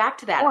it comes back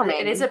to that. Performing.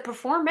 It is a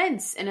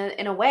performance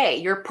in a way.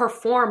 You're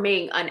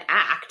performing an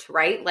act,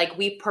 right? Like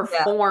we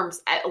perform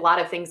at a lot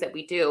of things that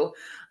we do.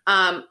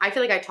 I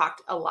feel like I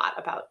talked a lot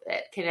about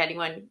it. Can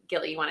anyone,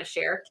 Gilly, you want to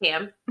share?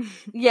 Cam?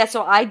 Yeah,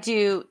 so I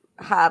do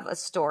have a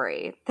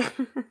story. If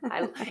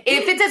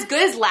it's as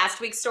good as last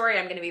week's story,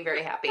 I'm going to be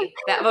very happy.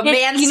 That a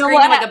man you know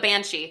screaming what? like a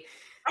banshee.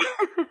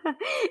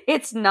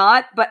 It's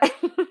not, but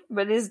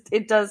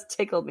it does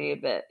tickle me a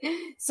bit.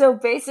 So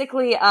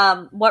basically,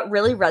 what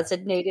really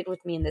resonated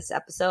with me in this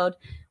episode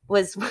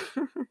was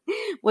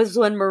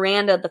when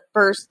Miranda the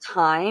first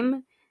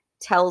time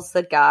tells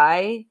the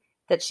guy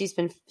that she's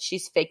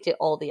faked it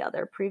all the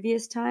other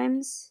previous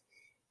times.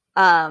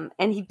 And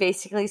he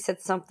basically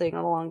said something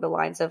along the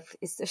lines of,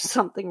 "Is there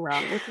something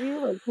wrong with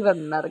you? Like you have a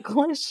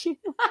medical issue?"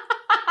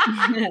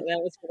 That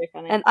was pretty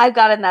funny. And I've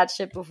gotten that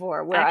shit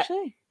before. Where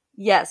Actually?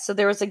 Yes, so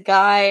there was a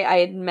guy I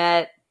had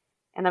met,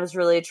 and I was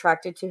really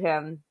attracted to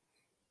him.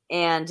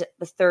 And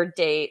the third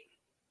date,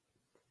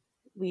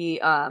 we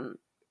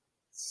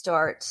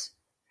start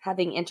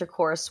having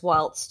intercourse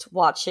whilst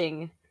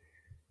watching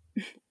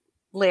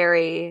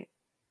Larry.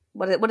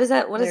 What is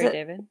that? What is Larry it?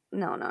 David?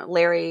 No,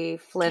 Larry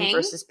Flynn King?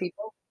 versus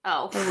People.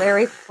 Oh. Or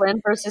Larry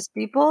Flynn versus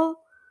People.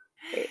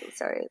 Wait,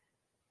 sorry,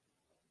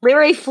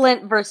 Larry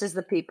Flint versus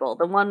the People.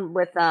 The one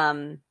with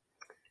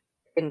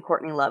and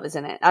Courtney Love is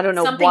in it. I don't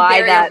know Something why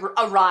very that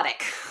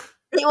erotic.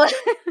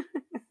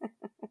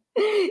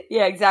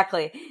 Yeah,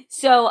 exactly.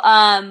 So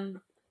I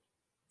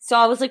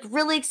was like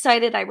really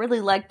excited. I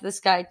really liked this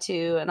guy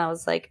too, and I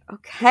was like,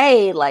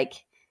 okay, like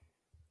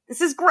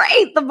this is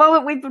great. The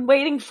moment we've been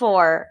waiting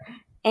for,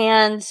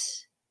 and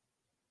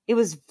it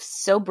was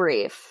so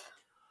brief.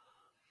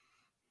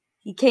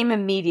 He came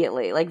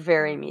immediately, like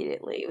very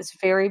immediately. It was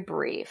very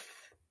brief.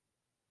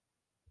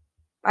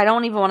 I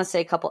don't even want to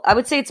say a couple. I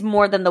would say it's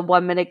more than the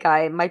 1 minute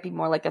guy. It might be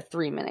more like a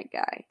 3 minute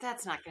guy.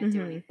 That's not going to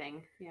do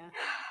anything. Yeah.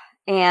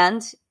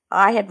 And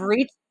I had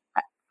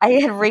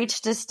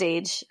reached a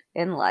stage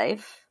in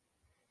life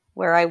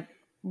where I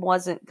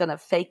wasn't going to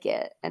fake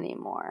it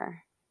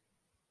anymore.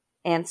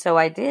 And so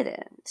I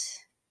didn't.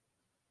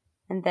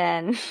 And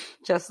then,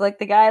 just like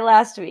the guy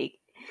last week,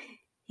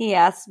 he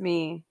asked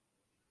me,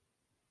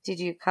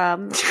 "Did you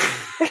come?" This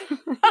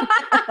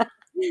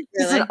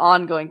is an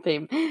ongoing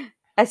theme.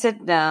 I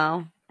said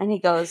no. And he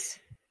goes,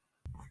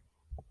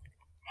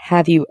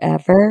 "Have you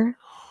ever?"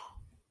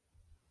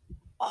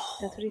 Oh,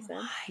 That's what he said.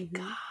 My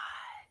God.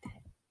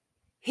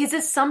 His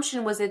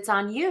assumption was it's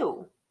on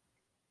you.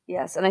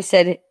 Yes. And I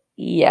said,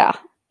 yeah,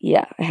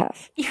 I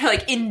have. You're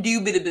like,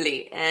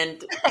 indubitably.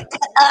 And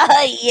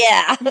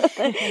Yeah.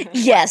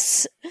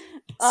 Yes.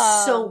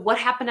 so what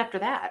happened after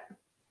that?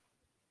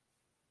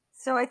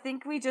 So I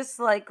think we just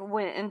like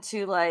went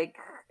into like,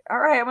 all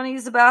right, I'm gonna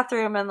use the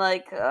bathroom and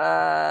like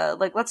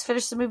let's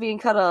finish the movie and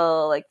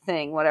cuddle, like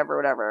thing,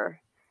 whatever.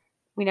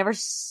 We never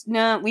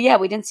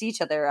we didn't see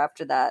each other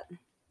after that.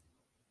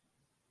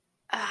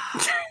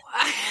 Oh.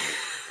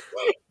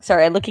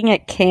 Sorry, looking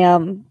at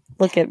Cam.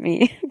 Look at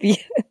me via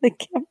the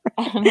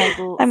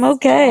camera. I'm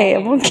okay.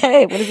 What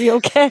are you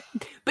okay?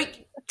 But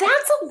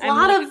that's a I'm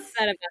lot really of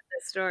upset about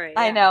this story.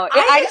 I know.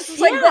 I I just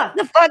like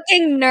the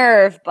fucking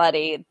nerve,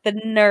 buddy. The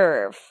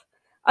nerve.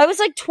 I was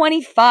like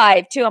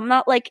 25 too. I'm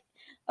not like.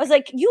 I was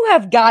like, you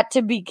have got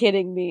to be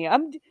kidding me. I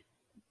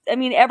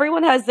mean,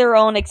 everyone has their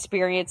own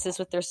experiences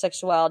with their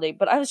sexuality,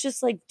 but I was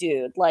just like,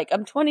 dude, like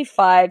I'm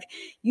 25.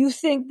 You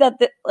think that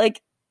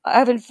like I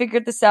haven't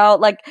figured this out?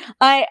 Like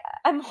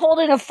I'm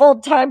holding a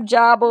full-time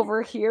job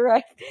over here.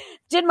 I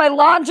did my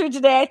laundry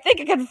today. I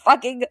think I can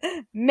fucking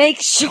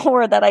make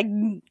sure that I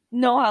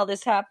know how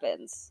this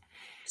happens.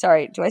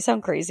 Sorry, do I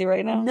sound crazy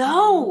right now?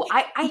 No,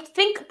 I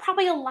think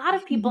probably a lot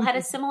of people had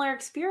a similar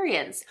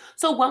experience.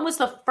 So when was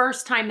the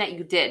first time that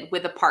you did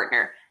with a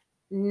partner?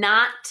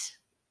 Not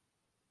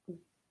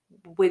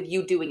with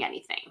you doing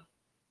anything.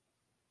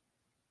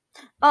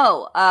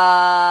 Oh,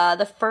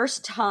 the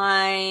first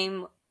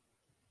time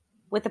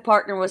with a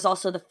partner was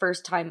also the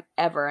first time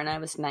ever, and I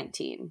was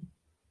 19.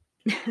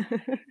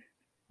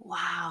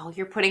 Wow,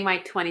 you're putting my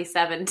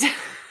 27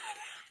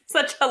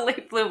 such a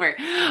late bloomer.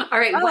 All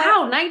right,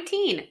 wow,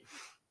 19.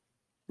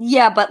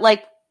 Yeah, but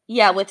like,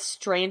 with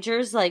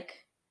strangers, like,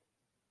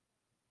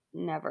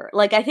 never.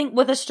 Like, I think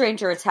with a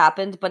stranger it's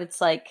happened, but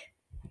it's like,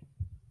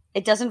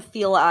 it doesn't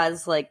feel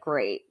as, like,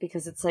 great,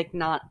 because it's, like,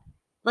 not,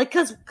 like,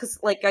 because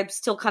like, I'm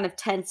still kind of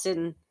tense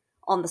and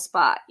on the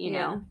spot, you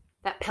know?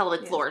 That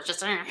pelvic floor is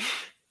just...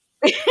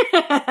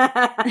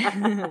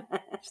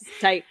 Just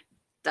tight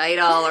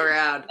all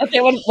around.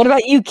 Okay, what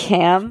about you,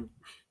 Cam?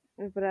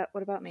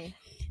 What about me?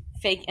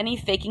 Any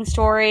faking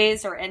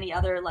stories or any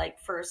other, like,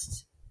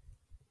 first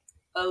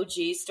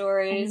OG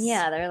stories?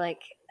 Yeah, they're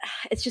like,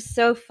 it's just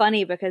so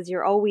funny because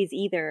you're always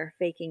either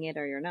faking it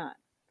or you're not.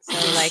 So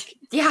like,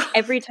 yeah,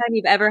 every time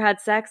you've ever had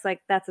sex, like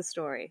that's a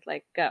story.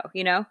 Like, go,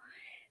 you know.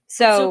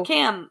 So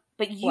Cam,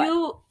 but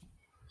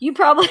You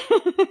probably.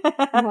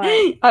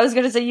 What? I was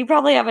gonna say you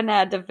probably haven't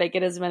had to fake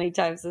it as many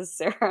times as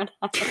Sarah and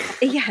I.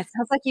 Yeah, it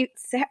sounds like you.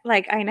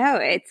 Like I know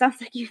it sounds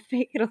like you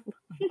fake it a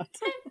lot.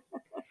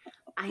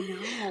 I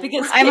know.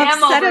 Because I'm Cam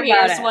upset over here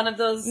about is it. one of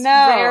those No,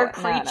 rare no,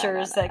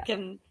 creatures no. that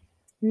can.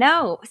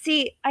 No,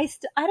 see, I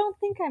don't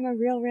think I'm a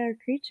real rare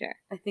creature.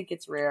 I think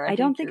it's rare. I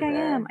don't think you're I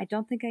rare. am. I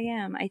don't think I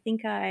am. I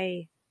think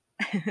I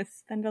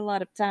spend a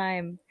lot of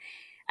time.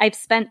 I've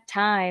spent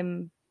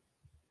time.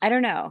 I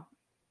don't know.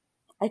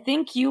 I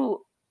think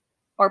you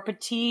are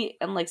petite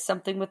and like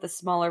something with a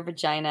smaller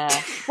vagina.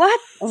 What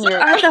And your-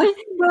 the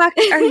fuck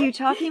are you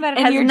talking about? It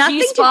and has your nothing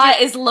G spot to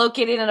do. is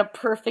located in a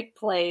perfect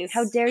place.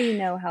 How dare you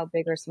know how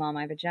big or small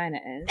my vagina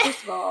is?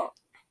 First of all,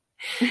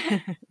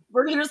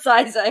 for your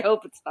size, I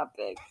hope it's not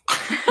big.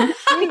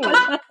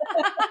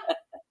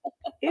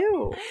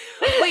 Ew.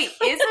 Wait,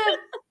 is a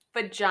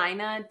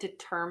vagina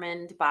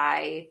determined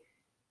by?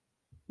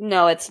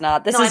 No, it's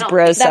not. This No, I is don't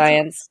bro think that's-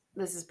 science.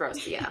 This is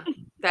gross. Yeah,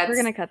 that's We're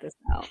gonna cut this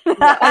out. Okay,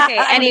 Okay.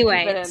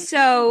 Anyway,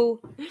 so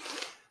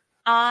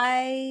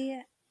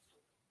I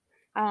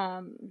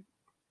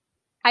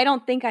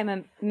don't think I'm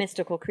a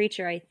mystical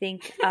creature. I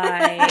think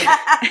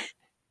I.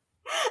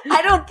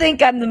 I don't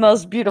think I'm the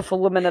most beautiful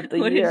woman of the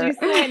What year. did you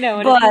say? No,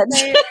 what but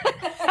did you say?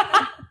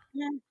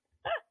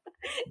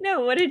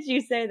 No, what did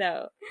you say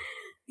though?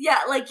 yeah,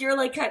 like you're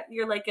like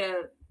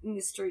a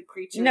mystery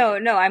creature. No,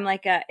 I'm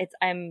like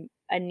I'm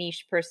a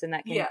niche person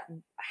that can Yeah.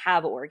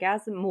 have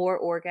more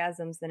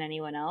orgasms than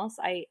anyone else.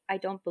 I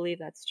don't believe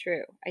that's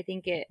true. I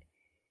think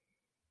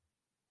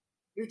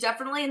You're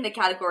definitely in the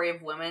category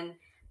of women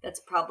that's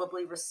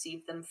probably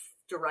received them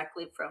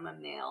directly from a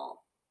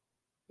male.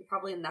 You're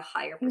probably in the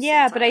higher percentile.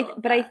 yeah, but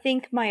of I that.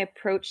 think my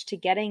approach to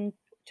getting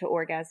to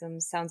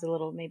orgasms sounds a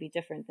little maybe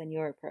different than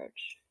your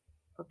approach.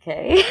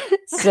 Okay,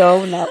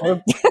 so now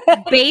we're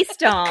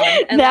Based on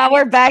now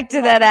we're back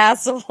to that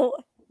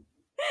asshole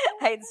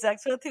I had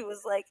sex with who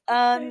was like,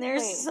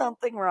 there's Wait.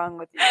 something wrong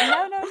with you.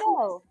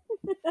 No.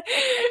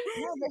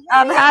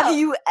 Have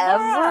you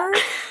ever,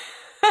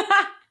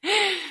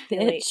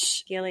 Gilly,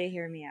 bitch? Gilly,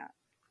 hear me out.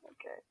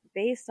 Okay.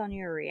 Based on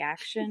your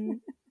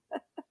reaction,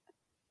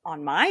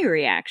 on my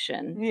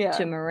reaction Yeah.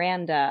 to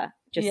Miranda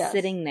just Yes.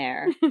 sitting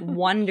there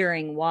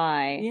wondering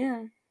why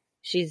Yeah.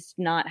 she's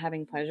not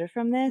having pleasure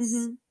from this,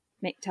 Mhm.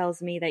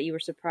 tells me that you were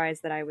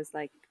surprised that I was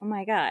like, oh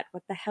my God,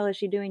 what the hell is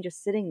she doing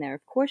just sitting there?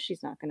 Of course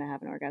she's not going to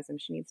have an orgasm.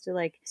 She needs to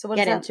like So what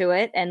get does that- into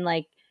it and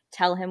like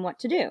tell him what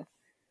to do.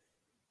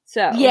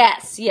 So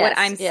Yes. what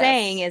I'm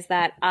saying is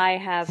that I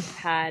have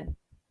had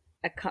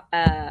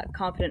a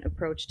confident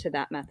approach to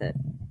that method.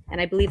 And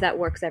I believe that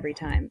works every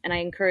time. And I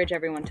encourage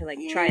everyone to like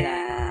try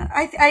that.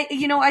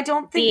 I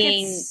don't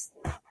think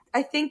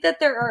I think that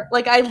there are,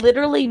 like, I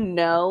literally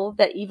know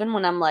that even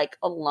when I'm like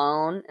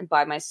alone and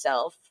by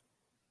myself,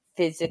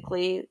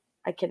 physically,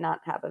 I cannot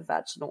have a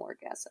vaginal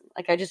orgasm.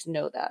 Like, I just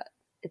know that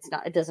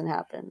it doesn't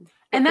happen.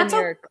 and that's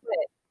From your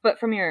but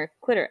from your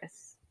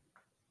clitoris.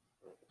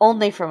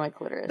 Only from my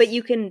clitoris. But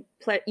you can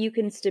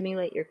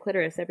stimulate your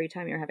clitoris every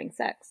time you're having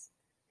sex.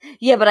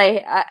 yeah, but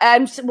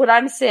I'm what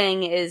I'm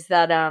saying is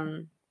that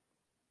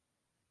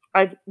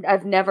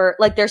I've never,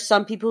 like, there's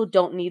some people who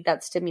don't need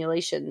that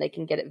stimulation. They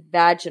can get it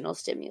vaginal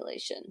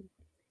stimulation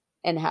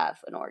and have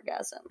an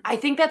orgasm. I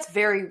think that's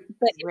very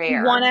But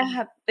rare.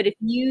 if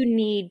you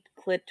need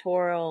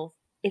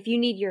if you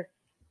need your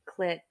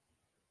clit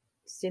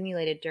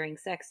stimulated during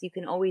sex, you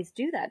can always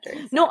do that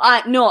during sex.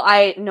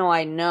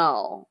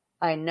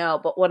 I know.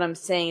 But what I'm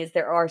saying is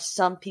there are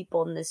some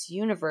people in this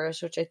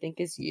universe, which I think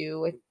is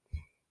you. I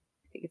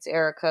think it's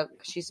Erica.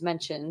 She's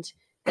mentioned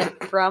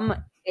that from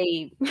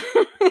a.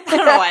 I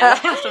don't know why I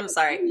laughed. I'm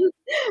sorry.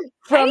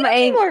 From I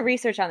need a more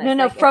research on this.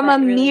 no, like, if from that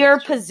a really mere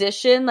is true.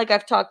 position. Like,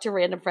 I've talked to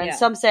random friends. Yeah.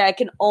 Some say I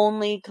can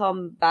only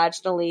come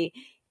vaginally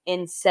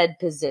in said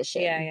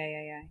position.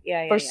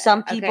 Yeah. For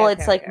some people, Okay,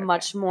 it's like okay.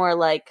 much more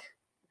like.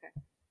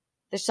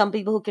 There's some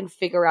people who can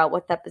figure out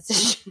what that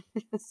position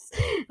is.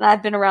 And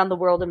I've been around the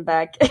world and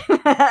back.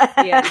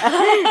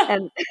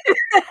 and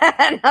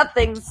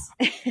nothing's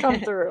come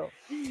through.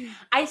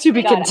 To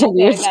be Got it.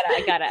 continued. Okay,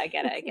 I get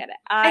it.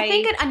 I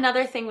think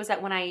another thing was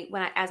that when I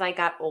as I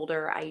got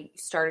older, I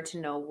started to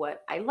know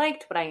what I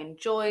liked, what I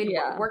enjoyed,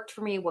 Yeah. what worked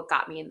for me, what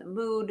got me in the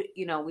mood.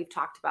 You know, we've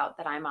talked about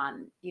that I'm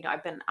on,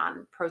 I've been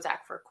on Prozac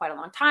for quite a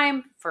long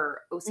time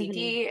for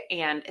OCD,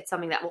 and it's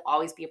something that will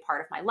always be a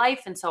part of my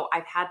life. And so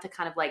I've had to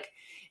kind of like,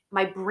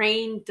 my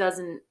brain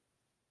doesn't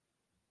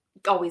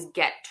always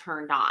get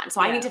turned on.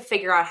 So I need to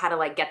figure out how to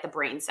like get the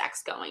brain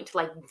sex going to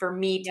like, for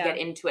me to get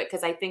into it.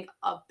 Cause I think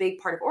a big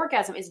part of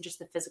orgasm isn't just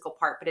the physical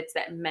part, but it's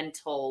that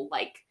mental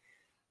like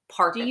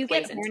part. Do that you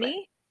plays get into horny?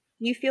 it.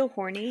 Do you feel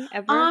horny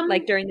ever?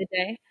 Like during the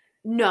day?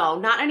 No,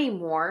 not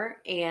anymore.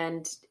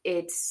 And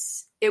it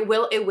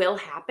will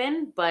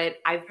happen, but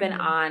I've been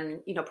on,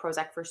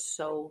 Prozac for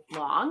so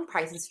long,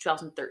 probably since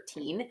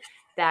 2013,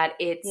 that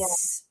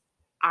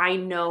I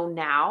know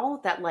now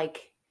that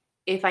like,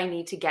 if I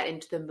need to get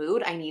into the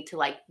mood, I need to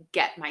like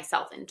get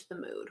myself into the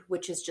mood,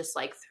 which is just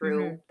like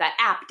through that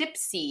app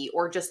Dipsy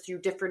or just through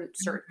different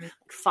certain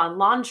fun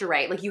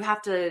lingerie. Like you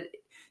have to,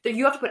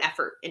 you have to put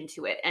effort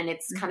into it, and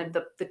it's kind of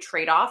the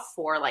trade-off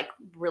for like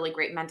really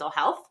great mental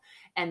health,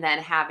 and then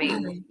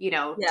having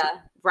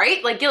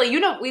right, like Gilly,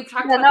 we've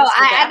talked about this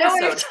I know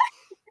episode.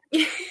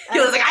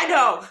 Gilly's like, I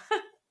know.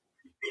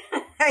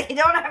 You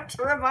don't have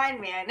to remind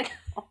me. I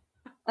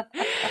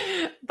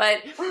know.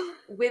 But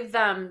with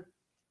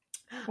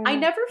I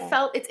never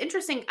felt, it's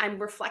interesting. I'm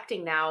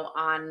reflecting now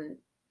on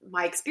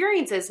my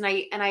experiences, and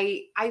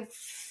I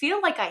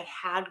feel like I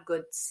had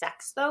good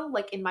sex though,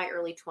 like in my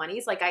early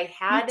 20s. Like I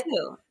had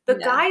the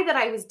guy that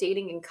I was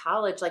dating in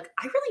college, like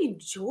I really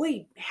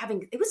enjoyed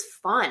having, it was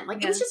fun.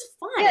 Like it was just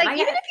fun. Yeah, like,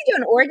 even if you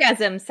do an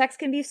orgasm, sex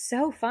can be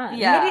so fun.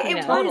 Yeah,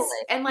 it was.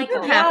 And like, you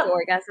don't have to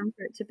orgasm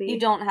for it to be. You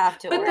don't have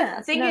to. But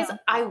the thing is,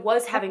 I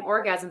was having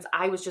orgasms.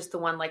 I was just the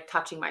one like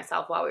touching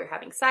myself while we were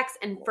having sex.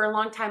 And for a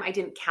long time, I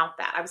didn't count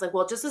that. I was like,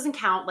 well, it just doesn't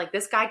count. Like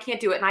this guy can't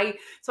do it. And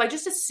so I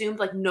just assumed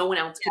like no one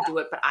else could do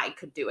it, but I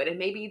could do it. And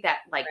maybe that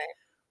like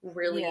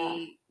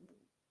really,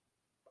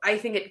 I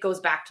think it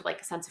goes back to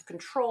like a sense of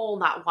control,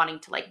 not wanting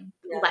to like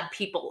let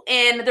people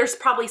in. There's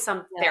probably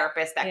some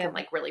therapists that can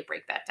like really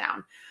break that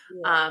down.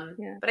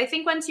 But I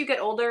think once you get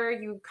older,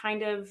 you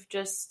kind of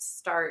just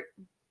start,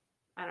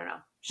 I don't know,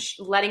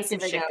 letting some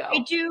shit go.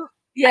 I do.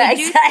 Yeah, I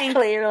do exactly.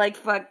 think, you're like,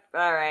 fuck.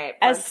 All right.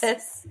 As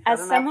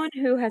someone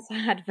who has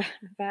had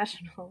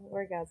vaginal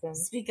orgasms,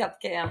 speak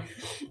up, Cam.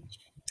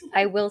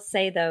 I will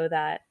say though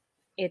that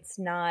it's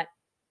not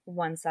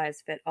one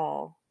size fit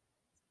all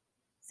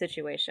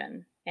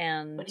situation.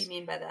 And what do you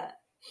mean by that?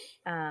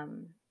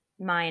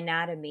 My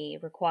anatomy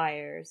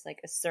requires like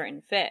a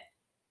certain fit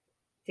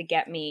to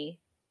get me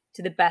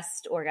to the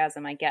best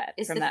orgasm I get.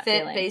 Is from the that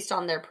fit feeling. based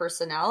on their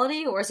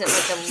personality, or is it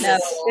like a no,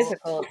 it's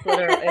physical? It's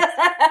literally.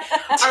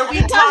 Are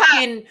we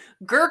talking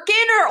gherkin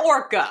or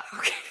orca?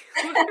 Okay.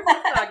 What are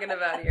we talking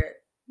about here?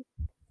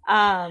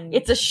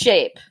 It's a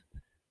shape,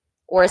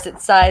 or is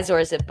it size, or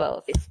is it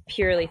both? It's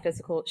purely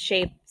physical,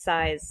 shape,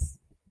 size,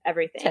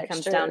 everything. It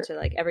comes down to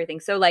like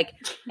everything. So like,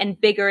 and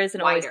bigger isn't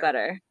always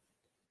better.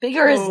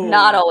 Bigger is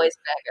not always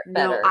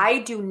better. No, I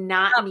do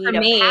not need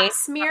a pap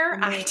smear.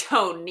 I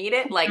don't need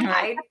it. Like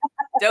I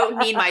don't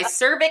need my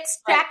cervix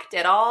checked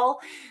at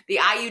all. The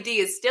IUD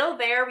is still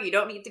there, but you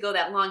don't need to go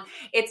that long.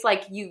 It's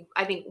like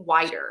I think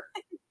wider.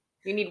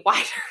 You need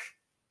wider.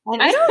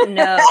 I don't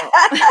know.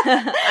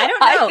 I don't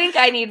know. I think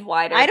I need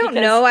wider. I don't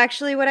know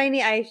actually what I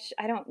need. I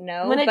don't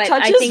know. When it but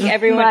touches I think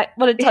everyone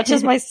when it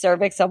touches my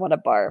cervix, I want to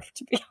barf.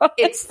 To be honest,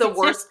 it's the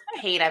worst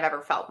pain I've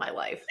ever felt in my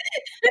life.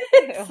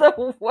 It's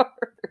the worst.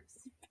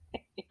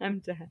 I'm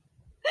dead.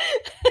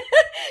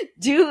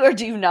 Do or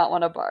do you not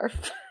want to barf?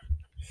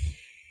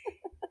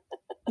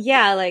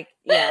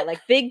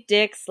 Like big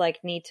dicks like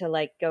need to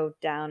like go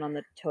down on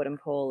the totem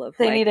pole of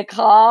they like, need to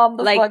calm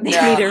the like fuck they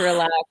down. need to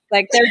relax.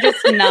 Like they're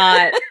just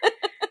not.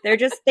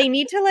 They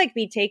need to like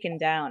be taken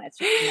down. It's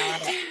just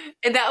not.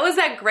 And that was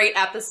that great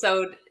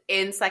episode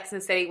in Sex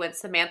and the City when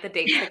Samantha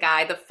dates the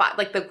guy,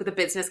 the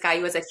business guy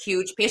who has a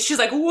huge penis. She's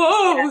like,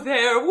 whoa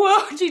there,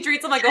 whoa. She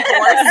treats him like a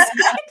horse.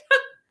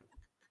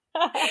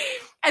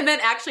 And then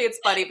actually it's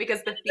funny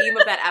because the theme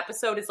of that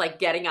episode is like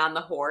getting on the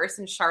horse,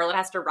 and Charlotte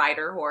has to ride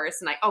her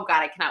horse, and oh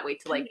god, I cannot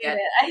wait to like get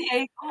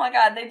oh my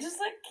god, they just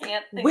like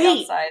can't think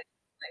wait outside.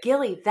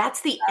 Gilly,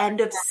 that's the end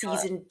of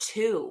season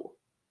 2.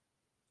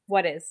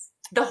 What is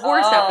the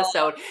horse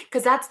episode?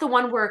 Because that's the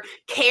one where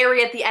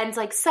Carrie at the end's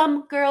like,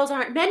 some girls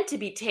aren't meant to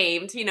be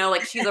tamed,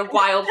 like she's a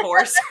wild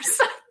horse or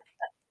something.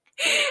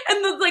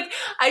 And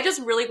I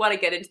just really want to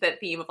get into that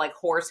theme of like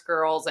horse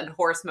girls and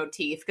horse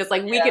motif, because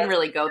like we can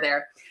really go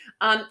there.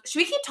 Should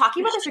we keep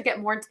talking about this or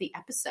get more into the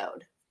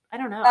episode? I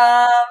don't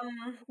know.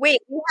 Wait,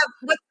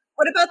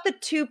 what about the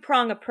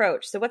 2-prong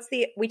approach? So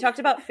we talked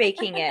about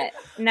faking it.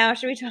 Now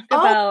should we talk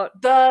about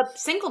the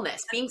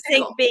singleness, being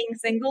single?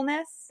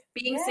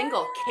 Being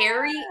single.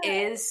 Carrie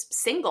is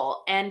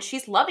single and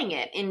she's loving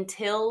it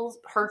until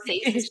her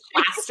face is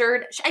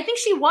plastered. I think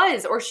she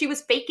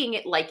was faking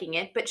it, liking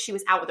it, but she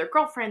was out with her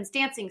girlfriends,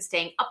 dancing,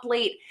 staying up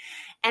late.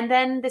 And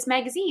then this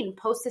magazine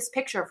posts this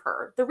picture of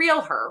her, the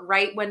real her,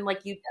 right? When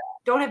like you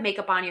don't have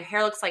makeup on, your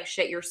hair looks like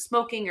shit, you're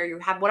smoking, or you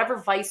have whatever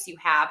vice you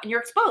have, and you're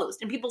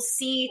exposed, and people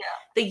see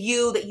the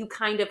you that you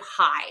kind of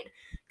hide.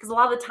 Because a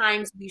lot of the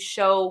times we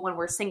show when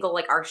we're single,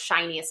 like our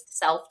shiniest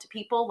self to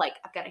people. Like,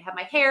 I've got to have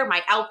my hair,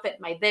 my outfit,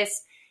 my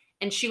this.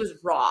 And she was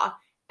raw.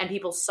 And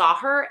people saw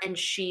her and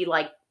she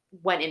like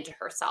went into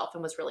herself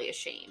and was really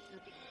ashamed.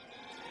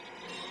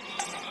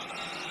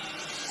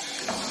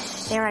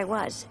 There I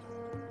was,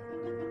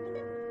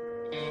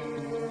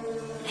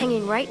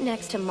 hanging right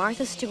next to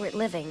Martha Stewart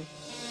living,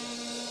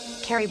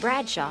 Carrie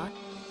Bradshaw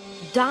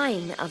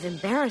dying of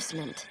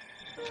embarrassment.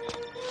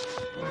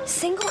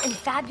 Single and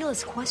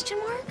fabulous ?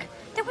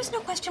 There was no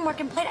question mark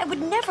in play. I would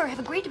never have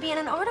agreed to be in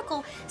an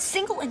article.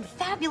 Single and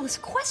fabulous ?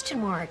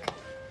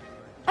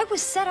 I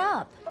was set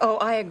up. Oh,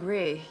 I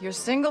agree. You're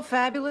single,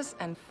 fabulous,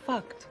 and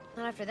fucked.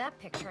 Not after that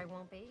picture, I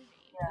won't be.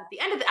 At the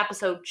end of the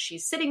episode,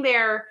 she's sitting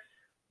there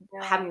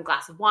having a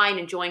glass of wine,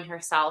 enjoying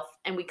herself.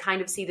 And we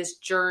kind of see this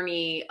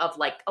journey of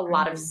like a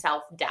lot of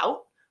self-doubt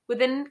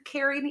within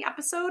Carrie in the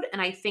episode.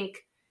 And I think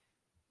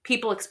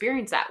people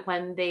experience that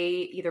when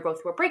they either go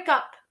through a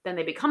breakup, then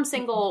they become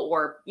single,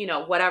 or, you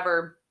know,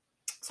 whatever.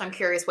 So I'm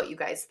curious what you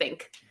guys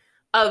think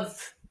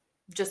of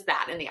just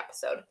that in the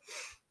episode.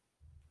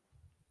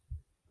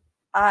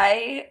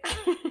 I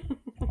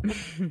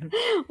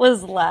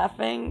was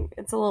laughing.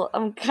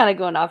 I'm kind of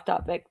going off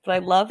topic, but I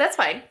love That's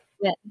fine.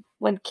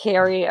 when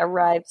Carrie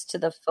arrives to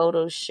the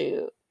photo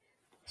shoot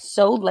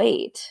so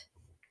late,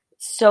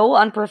 so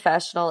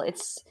unprofessional.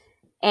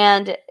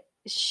 And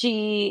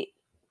she,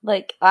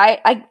 like,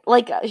 I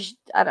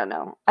don't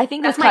know. I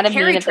think that's kind of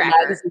mean at the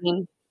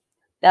magazine.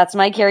 That's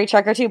my Carrie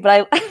tracker too,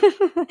 but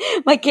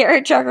my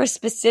Carrie tracker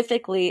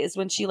specifically is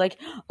when she like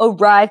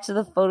arrived to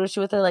the photo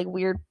shoot with her like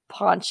weird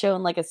poncho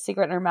and like a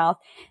cigarette in her mouth,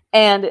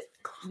 and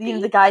you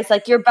know the guy's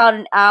like, "You're about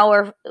an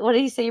hour." What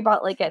did he say? You're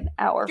about like an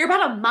hour. You're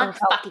about a month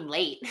fucking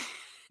late.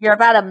 You're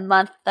about a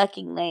month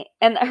fucking late,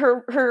 and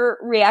her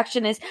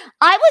reaction is,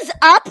 "I was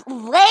up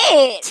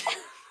late."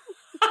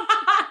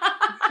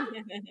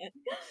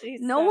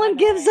 No one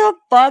gives a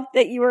fuck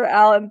that you were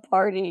out and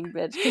partying,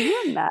 bitch. Can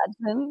you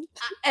imagine?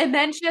 And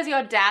then she has the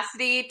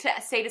audacity to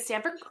say to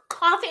Stanford,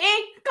 coffee,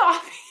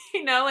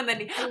 you know, and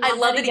then I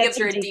love that he gives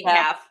her a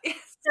decaf.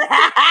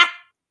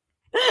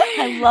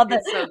 I love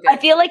it. So I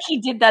feel like he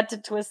did that to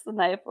twist the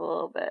knife a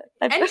little bit.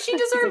 And she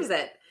deserves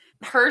it.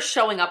 Her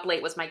showing up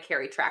late was my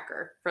Carrie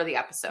tracker for the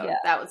episode.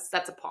 Yeah.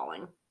 That's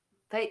appalling.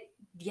 But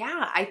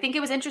yeah, I think it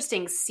was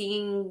interesting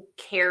seeing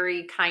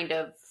Carrie kind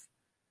of,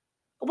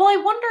 well, I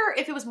wonder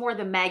if it was more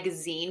the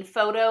magazine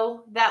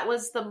photo that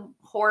was the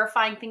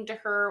horrifying thing to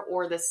her,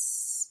 or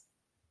this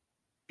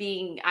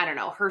being, I don't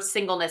know, her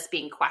singleness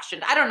being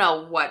questioned. I don't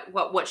know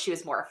what she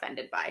was more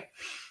offended by.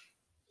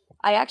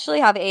 I actually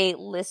have a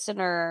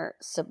listener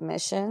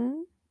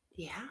submission.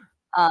 Yeah.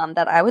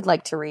 That I would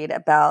like to read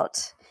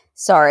about.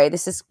 Sorry,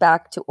 this is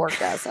back to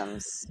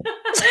orgasms.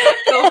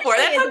 Go for it.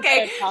 That's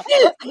okay.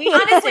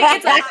 Honestly,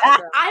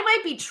 I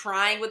might be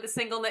trying with the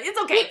singleness.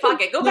 It's okay.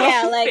 Fuck it. Go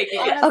back.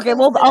 Yeah, okay,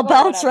 well, I'll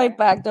bounce right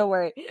back. Don't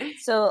worry.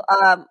 So,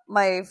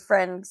 my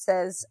friend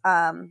says,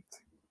 I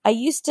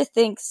used to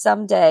think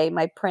someday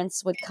my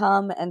prince would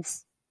come and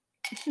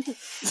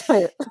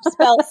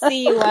spelled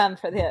C-U-M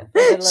for the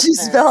listeners. She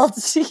spelled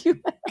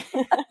C-U-M.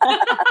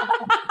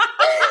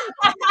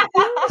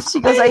 She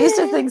goes, I used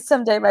to think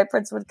someday my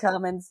prince would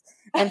come and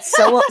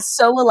so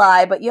will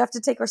I, but you have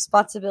to take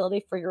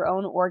responsibility for your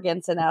own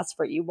organs and ask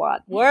for what you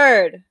want.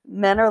 Word.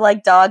 Men are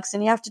like dogs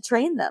and you have to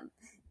train them.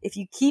 If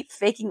you keep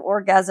faking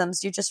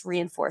orgasms, you're just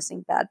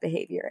reinforcing bad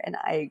behavior. And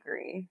I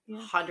agree.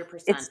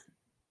 100%.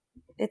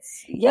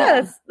 It's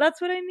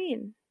that's what I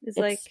mean. It's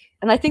like,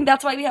 and I think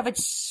that's why we have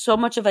so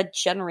much of a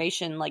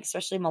generation, like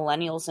especially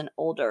millennials and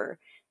older,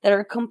 that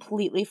are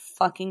completely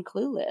fucking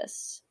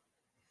clueless.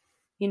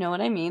 You know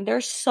what I mean?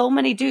 There's so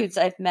many dudes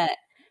I've met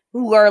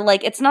who are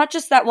like, it's not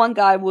just that one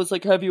guy was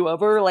like, have you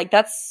ever? Like,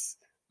 that's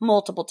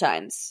multiple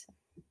times.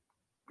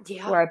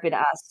 Yeah. Where I've been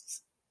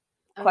asked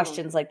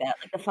questions like that.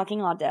 Like the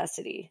fucking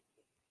audacity.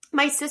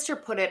 My sister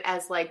put it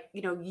as like,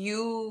 you know,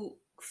 you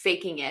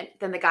faking it,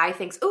 then the guy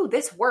thinks, oh,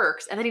 this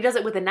works, and then he does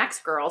it with the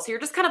next girl, so you're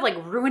just kind of like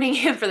ruining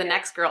him for the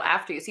next girl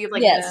after you. So you have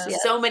like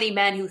so many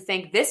men who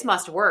think this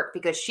must work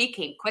because she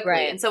came quickly,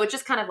 right. And so it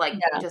just kind of like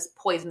just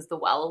poisons the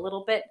well a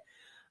little bit.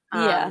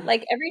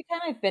 Like every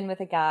time I've been with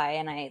a guy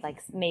and I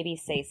like maybe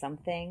say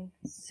something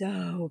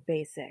so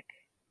basic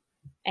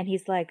and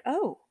he's like,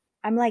 oh,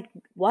 I'm like,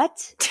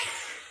 what?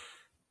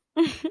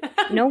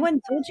 No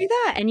one told you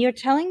that, and you're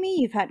telling me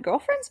you've had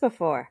girlfriends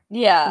before?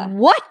 Yeah.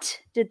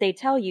 What did they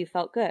tell you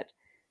felt good?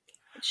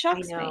 It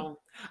shocks me.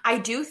 I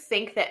do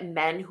think that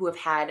men who have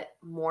had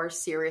more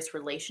serious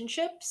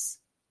relationships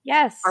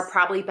are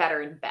probably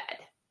better in bed.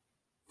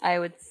 I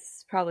would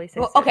probably say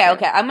so. Okay.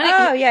 I'm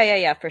gonna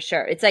yeah, for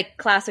sure. It's like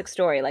classic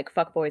story, like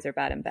fuckboys are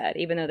bad in bed,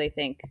 even though they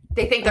think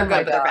they're good,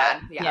 but they're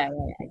bad. Yeah,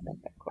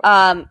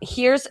 exactly.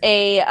 Here's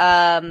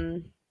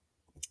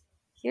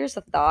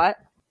a thought.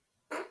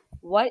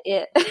 What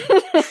if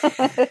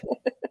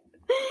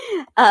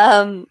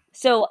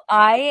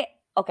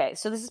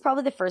so this is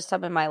probably the first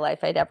time in my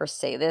life I'd ever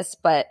say this,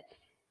 but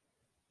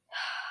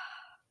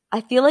I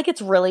feel like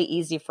it's really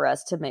easy for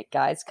us to make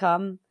guys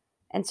come,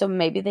 and so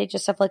maybe they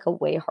just have like a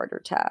way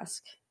harder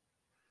task.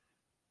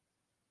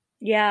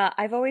 Yeah,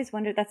 I've always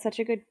wondered, that's such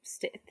a good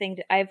thing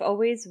I've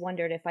always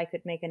wondered if I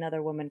could make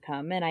another woman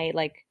come, and I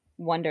like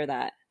wonder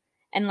that.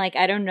 And like,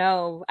 I don't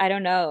know.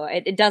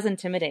 It does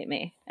intimidate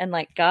me. And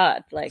like,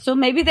 God, like. So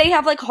maybe they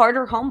have like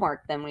harder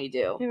homework than we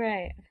do.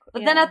 Right.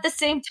 But then at the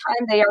same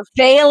time, they are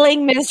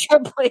failing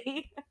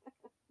miserably.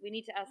 We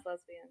need to ask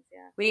lesbians,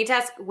 yeah. We need to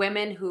ask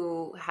women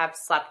who have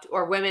slept,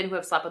 or women who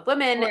have slept with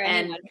women. Or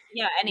and anyone.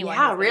 Yeah, anyone.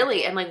 Yeah,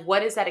 really. And like,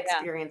 what is that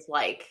experience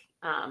like?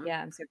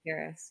 Yeah, I'm so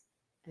curious.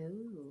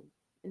 Ooh,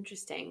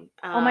 interesting.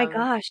 Oh my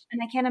gosh.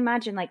 And I can't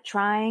imagine like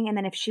trying, and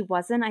then if she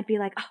wasn't, I'd be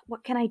like, oh,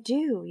 what can I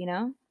do? You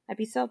know? I'd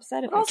be so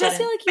upset if I also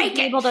feel like you'd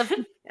be able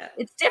to.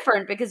 It's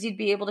different because you'd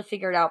be able to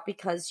figure it out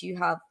because you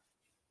have,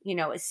 you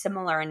know, a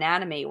similar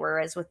anatomy.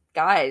 Whereas with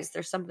guys,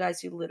 there's some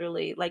guys who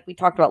literally, like we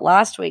talked about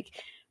last week,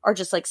 are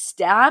just like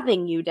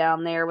stabbing you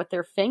down there with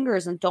their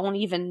fingers and don't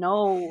even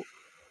know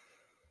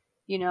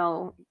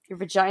your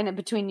vagina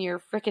between your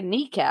freaking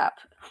kneecap.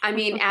 I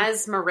mean,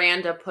 as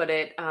Miranda put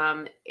it,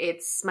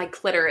 it's my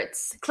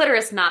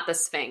clitoris, not the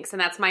Sphinx, and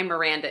that's my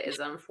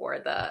Miranda-ism for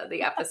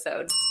the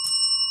episode.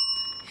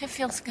 It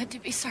feels good to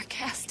be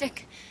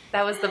sarcastic.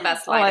 That was the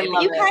best Oh, line. I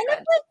love You it. kind of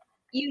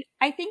like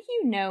I think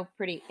you know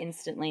pretty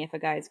instantly if a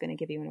guy is going to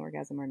give you an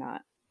orgasm or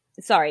not.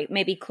 Sorry,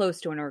 maybe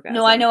close to an orgasm.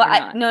 No, I know. or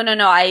not.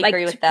 No. I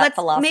agree with that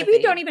philosophy. Maybe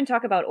we don't even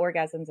talk about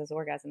orgasms as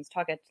orgasms.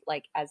 Talk it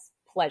like as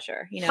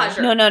pleasure.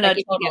 Pleasure. No, Like, if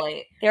you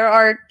totally. There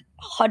are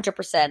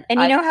 100%. And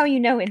you know how you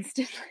know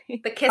instantly?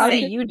 The How do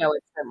kissing. you know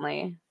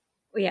instantly?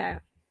 Yeah.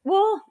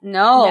 Well,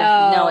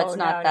 No, it's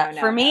not that.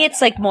 For me,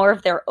 it's like more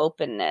of their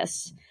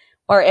openness,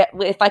 or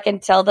if I can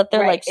tell that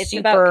they're right. like It's super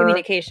about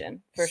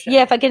communication for sure.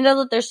 Yeah, if I can tell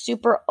that they're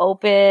super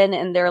open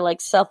and they're like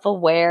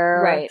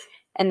self-aware, Right.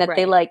 and that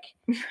they Right. like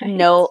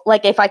know,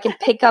 like if I can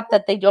pick up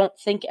that they don't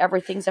think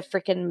everything's a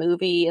freaking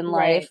movie in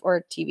Right. life or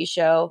a TV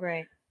show,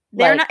 Right.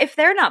 They're like- not if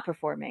they're not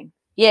performing.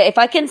 Yeah, if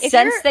I can If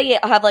sense you're- they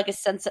have like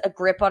a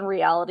grip on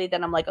reality,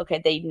 then I'm like,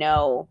 okay, they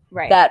know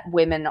Right. that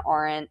women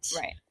aren't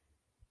Right.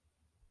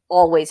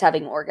 always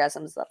having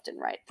orgasms left and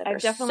right. That I've are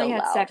definitely so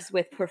had loud. sex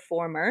with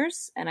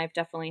performers, and I've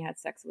definitely had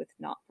sex with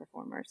not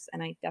performers,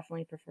 and I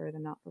definitely prefer the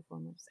not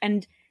performers.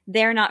 And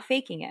they're not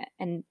faking it.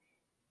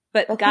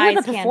 But But guys who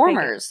are the can't fake it.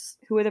 performers?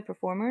 Who are the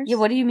performers? Yeah,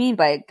 what do you mean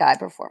by guy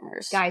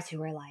performers? Guys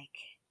who are like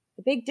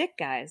the big dick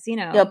guys,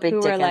 Yeah, big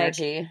who dick are like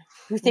energy.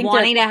 Who think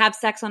wanting they're- to have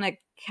sex on a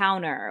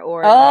counter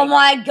or Oh like,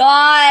 my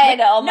god!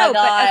 Oh my No, but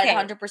god!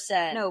 okay.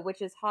 100%. no,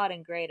 which is hot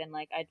and great, and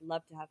like I'd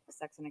love to have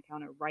sex on a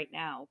counter right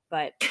now.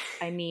 But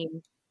I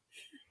mean,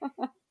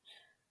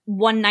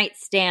 one night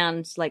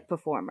stand like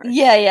performers.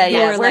 Yeah. Who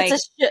are Where like-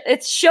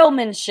 it's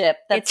showmanship.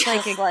 That's It's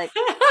like just a- like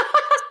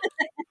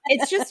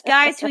It's just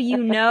guys who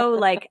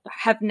like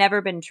have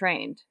never been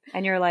trained,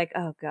 and you're like,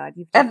 oh god,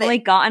 you've And they- definitely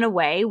gotten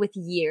away with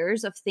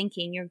years of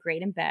thinking you're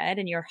great in bed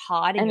and you're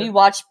hot and you're, you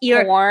watch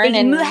porn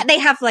and they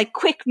have like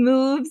quick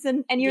moves,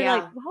 and you're Yeah.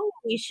 like,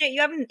 holy shit,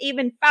 you haven't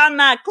even found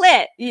my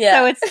clit. Yeah.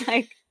 So it's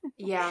like,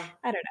 Yeah.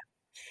 I don't know.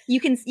 You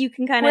can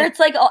kind where of it's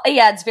like, oh,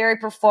 yeah, it's very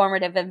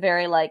performative and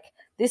very like,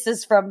 this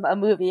is from a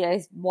movie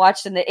I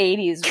watched in the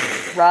 80s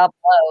with Rob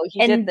Lowe.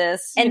 He did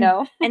this, you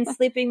know? and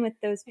sleeping with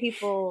those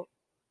people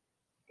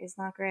is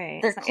not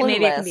great. They're It's not-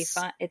 maybe it can be clueless.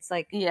 fun. It's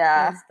like,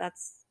 Yeah.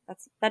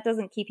 that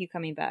doesn't keep you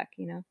coming back,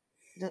 No,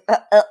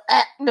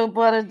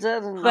 but it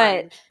doesn't.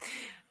 But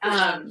Um,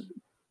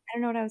 I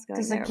don't know what I was going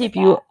doesn't there keep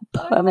with you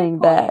coming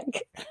back.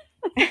 that.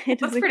 It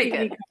That's doesn't pretty keep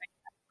me good.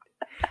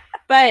 coming back.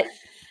 But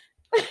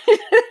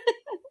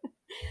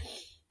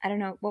I don't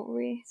know. What were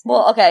we saying?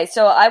 Well, okay,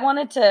 so I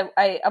want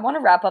to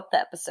wrap up the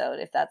episode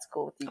if that's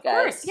cool with you of guys.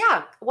 course,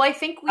 yeah. Well, I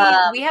think we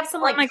have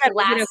some Oh like my God,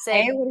 was it classic.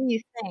 okay? What do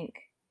you think?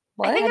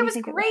 What? I think How do it you was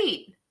think it was?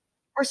 great.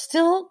 We're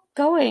still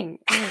going.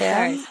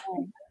 Sorry.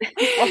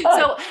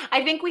 So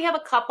I think we have a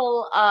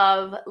couple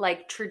of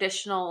like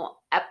traditional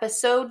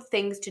episode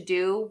things to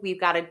do. We've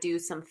got to do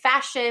some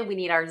fashion. We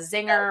need our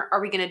zinger.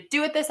 Are we going to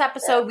do it this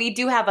episode? We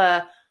do have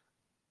a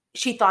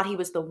she thought he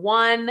was the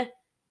one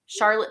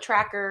Charlotte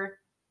tracker.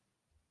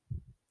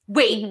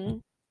 Wait,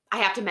 Mhm. I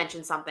have to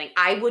mention something.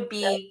 I would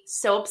be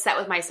so upset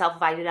with myself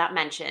if I did not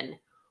mention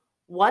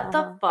what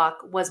the fuck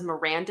was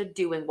Miranda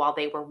doing while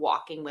they were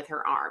walking with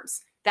her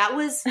arms. That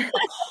was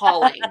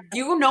appalling. Do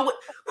you know what?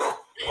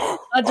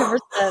 100%.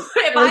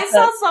 If I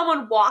saw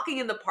someone walking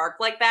in the park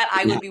like that,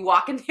 I would be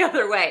walking the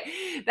other way.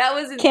 That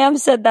was Cam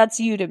said that's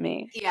you to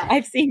me. yeah.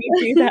 I've seen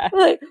you do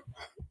that.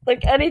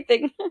 like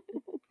anything.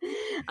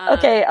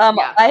 Okay,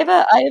 yeah. I have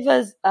a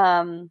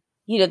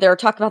they were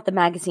talking about the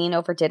magazine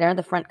over dinner,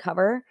 the front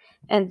cover,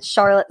 and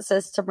Charlotte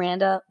says to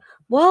Miranda,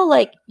 well,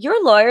 like,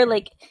 you're a lawyer,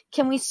 like,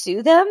 can we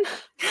sue them?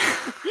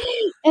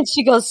 And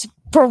she goes,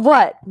 for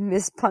what?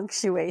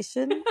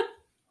 Mispunctuation?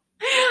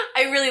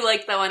 I really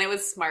liked that one. It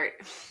was smart.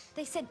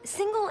 They said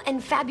single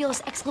and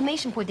fabulous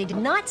exclamation point. They did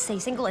not say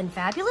single and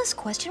fabulous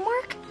question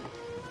mark.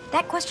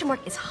 That question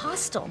mark is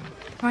hostile.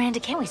 Miranda,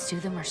 can't we sue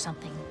them or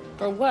something?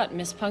 For what?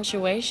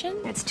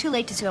 Mispunctuation? It's too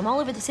late to sue. I'm all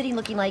over the city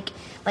looking like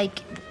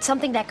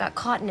something that got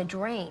caught in a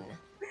drain.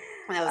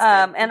 That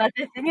was good. And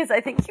the thing is,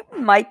 I think you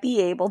might be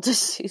able to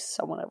sue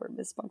someone over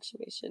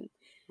mispunctuation,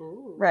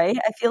 Ooh. right?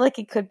 I feel like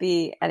it could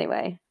be,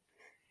 anyway.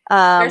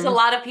 There's a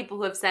lot of people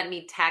who have sent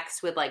me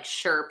texts with like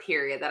sure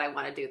period that I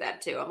want to do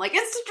that too. I'm like,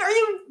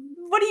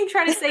 what are you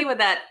trying to say with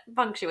that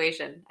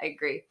punctuation? I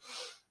agree.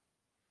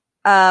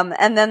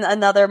 And then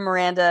another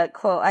Miranda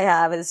quote I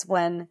have is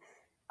when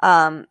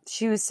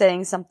she was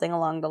saying something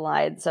along the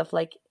lines of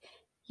like,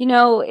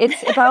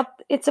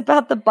 it's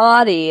about the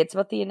body, it's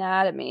about the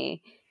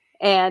anatomy.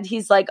 And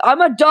he's like, I'm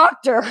a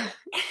doctor.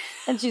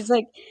 And she's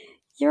like,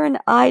 you're an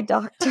eye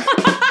doctor.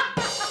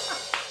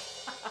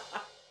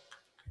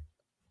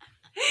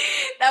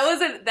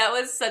 That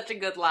was such a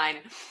good line.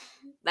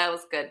 That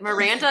was good.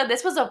 Miranda,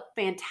 this was a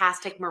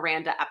fantastic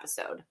Miranda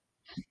episode.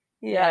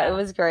 Yeah, it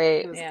was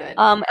great. It was Yeah. good.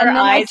 And Her then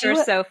eyes were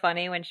so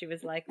funny when she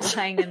was like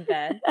lying in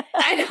bed.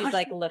 I know. She's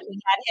like looking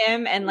at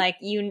him, and like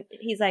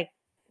he's like,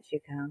 "Did you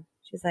come?"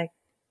 She's like,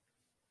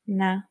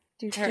 "No."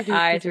 Her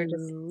eyes were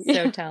just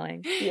so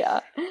telling.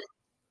 Yeah.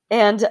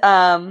 And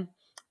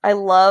I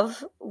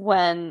love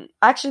when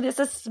actually this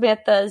is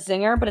Samantha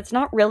zinger, but it's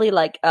not really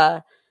like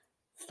a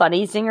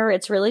funny zinger.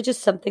 It's really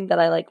just something that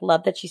I like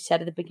love that she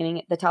said at the beginning,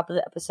 at the top of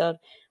the episode,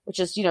 which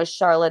is, you know,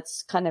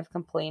 Charlotte's kind of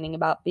complaining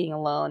about being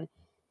alone.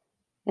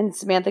 And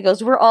Samantha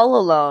goes, "We're all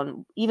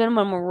alone. Even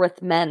when we're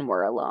with men,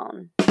 we're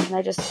alone." And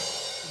I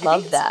just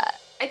love that.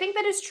 I think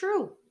that is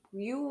true.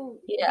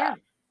 Yeah.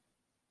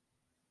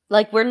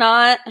 Like, we're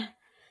not,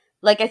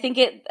 like, I think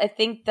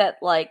that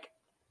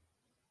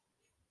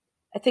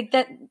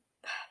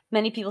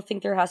many people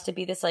think there has to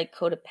be this, like,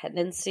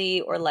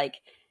 codependency or, like,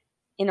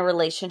 in a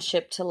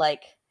relationship to,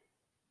 like,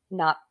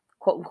 not,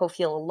 quote-unquote,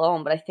 feel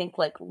alone. But I think,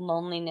 like,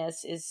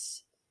 loneliness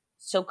is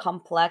so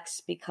complex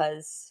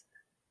because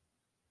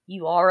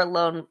you are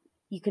alone.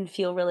 You can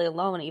feel really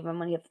alone even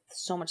when you have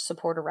so much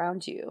support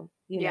around you,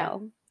 you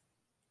know?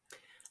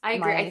 I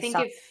agree. I think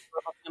if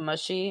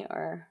mushy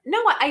or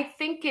no, I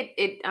think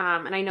it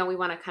and I know we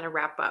want to kind of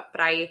wrap up, but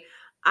I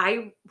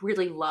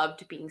really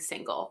loved being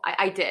single.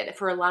 I did.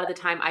 For a lot of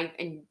the time,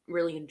 I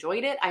really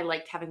enjoyed it. I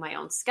liked having my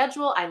own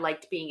schedule. I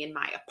liked being in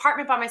my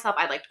apartment by myself.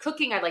 I liked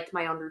cooking. I liked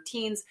my own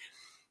routines.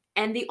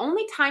 And the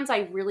only times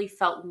I really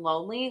felt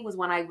lonely was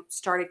when I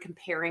started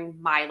comparing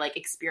my like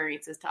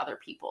experiences to other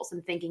people's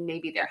and thinking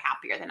maybe they're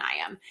happier than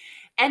I am.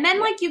 And then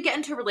like you get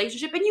into a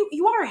relationship and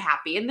you are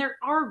happy and there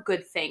are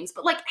good things,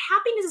 but like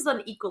happiness is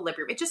an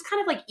equilibrium. It just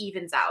kind of like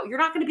evens out. You're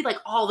not going to be like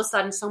all of a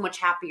sudden so much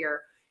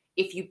happier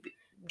if you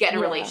get in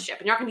a relationship,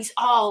 and you're not going to be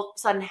all of a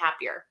sudden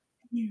happier.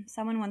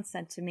 Someone once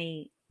said to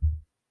me,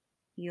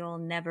 "You'll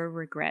never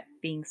regret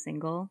being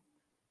single,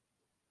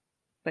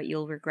 but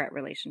you'll regret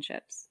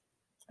relationships."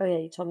 Oh yeah,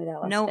 you told me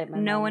that last night.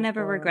 No one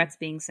ever regrets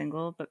being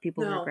single, but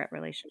people regret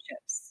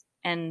relationships.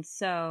 And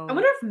so I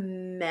wonder if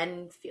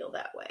men feel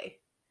that way.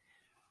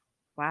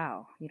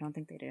 Wow, you don't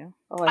think they do?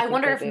 Oh, I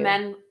wonder if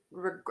men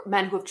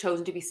who have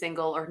chosen to be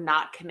single or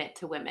not commit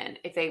to women,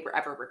 if they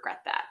ever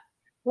regret that.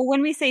 Well,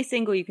 when we say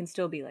single, you can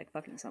still be like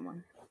fucking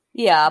someone.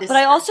 Yeah, but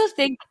I also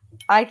think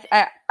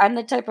I'm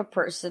the type of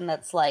person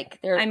that's like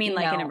there. I mean,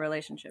 like in a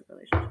relationship.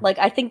 Like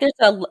I think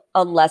there's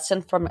a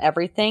lesson from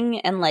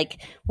everything, and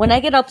like when I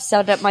get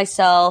upset at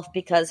myself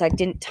because I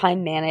didn't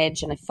time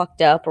manage and I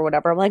fucked up or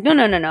whatever, I'm like, no.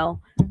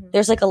 Mm-hmm.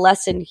 There's like a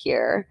lesson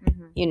here,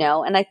 you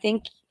know. And I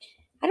think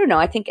I don't know.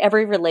 I think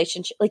every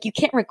relationship, like you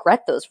can't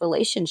regret those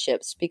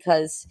relationships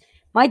because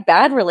my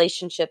bad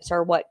relationships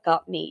are what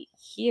got me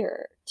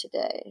here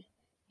today.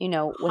 You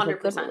know, with 100%. A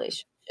good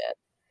relationship.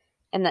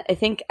 And I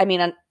think, I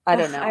mean, I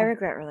don't know. I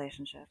regret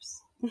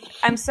relationships.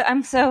 I'm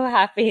so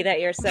happy that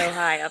you're so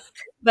high up,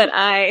 but no,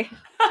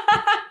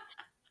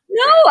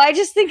 I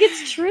just think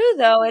it's true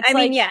though. It's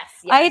yes,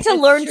 I had to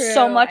learn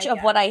so much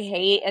of what I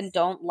hate and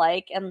don't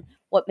like and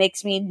what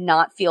makes me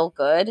not feel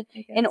good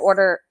in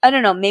order. I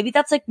don't know. Maybe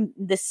that's like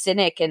the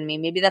cynic in me.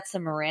 Maybe that's the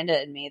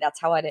Miranda in me.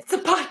 That's how I did. It's a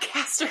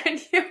podcaster in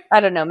you. I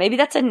don't know. Maybe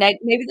that's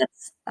maybe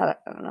that's, I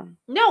don't know.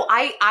 No,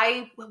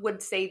 I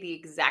would say the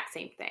exact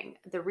same thing.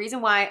 The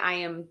reason why I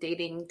am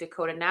dating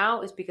Dakota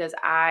now is because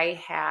I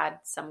had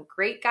some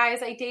great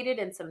guys I dated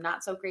and some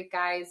not so great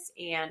guys.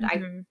 And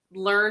I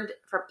learned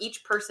from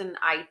each person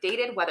I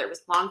dated, whether it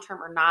was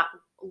long-term or not,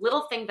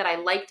 little thing that I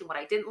liked and what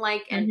I didn't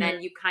like. And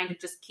then you kind of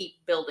just keep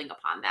building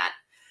upon that.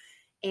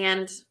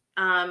 And,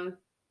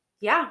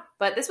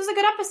 but this was a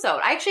good episode.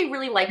 I actually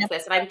really liked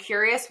this, and I'm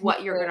curious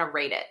what you're going to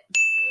rate it.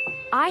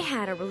 I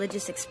had a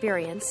religious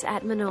experience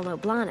at Manolo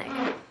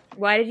Blahnik.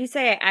 Why did you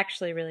say I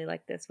actually really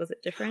liked this? Was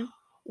it different?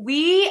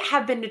 We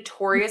have been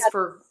notorious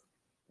for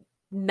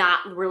not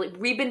really,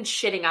 we've been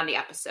shitting on the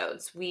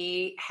episodes.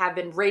 We have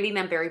been rating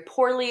them very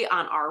poorly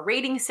on our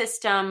rating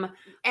system,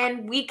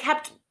 and we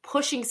kept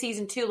pushing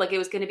season 2 like it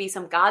was going to be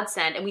some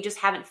godsend, and we just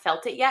haven't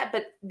felt it yet.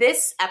 But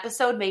this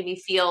episode made me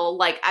feel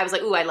like I was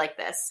like, ooh, I like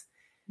this.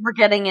 We're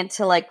getting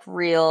into like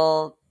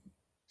real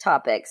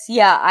topics.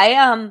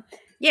 Yeah,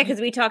 yeah,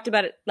 because we talked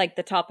about it like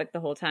the topic the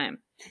whole time.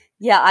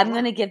 Yeah, I'm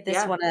going to give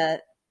this one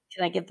can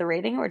I give the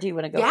rating or do you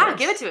want to go first?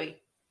 Give it to me.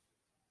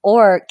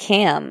 Or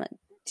Cam,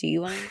 do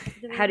you want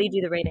to? How do you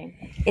do the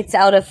rating? It's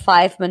out of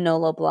 5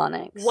 Manolo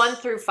Blahniks. 1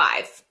 through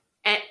 5.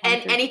 And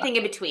anything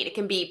in between. It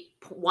can be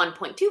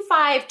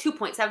 1.25,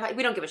 2.75.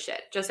 We don't give a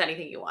shit. Just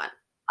anything you want.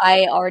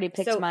 I already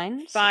picked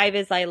mine. 5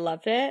 is I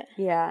love it.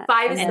 Yeah.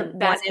 5 is the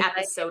best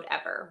episode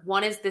ever.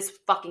 1 is this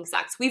fucking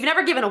sucks. We've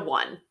never given a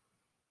 1.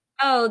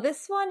 Oh,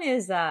 this one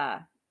is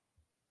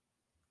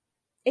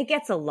it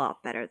gets a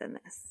lot better than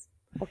this.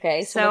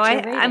 Okay, so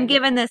I'm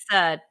giving this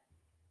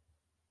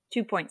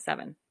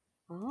 2.7.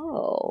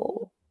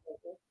 Oh.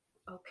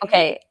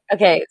 Okay,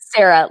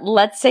 Sarah,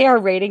 let's say our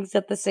ratings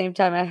at the same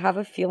time. I have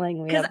a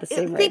feeling we have the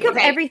same Think rating. of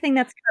everything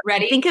that's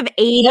ready. Think of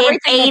Aiden.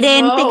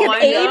 Think of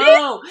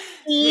Aiden.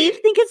 Steve.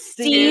 Think of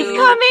Steve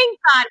coming.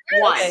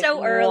 God,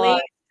 so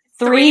early.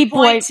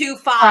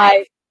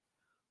 3.25.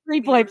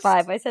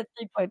 3.5. I said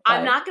 3.5.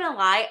 I'm not going to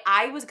lie.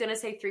 I was going to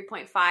say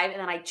 3.5, and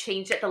then I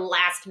changed it at the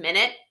last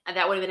minute, and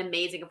that would have been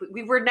amazing. If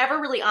we were never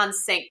really on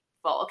sync.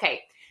 Well,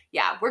 okay.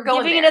 Yeah, we're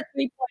going giving there.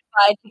 It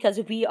a 3.5 because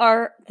we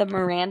are the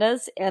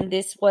Mirandas, and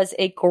this was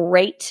a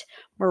great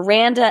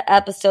Miranda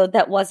episode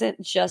that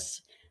wasn't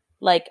just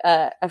like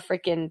a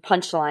freaking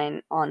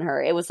punchline on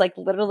her. It was like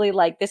literally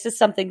like this is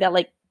something that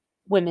like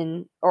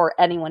women or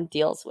anyone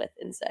deals with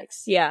in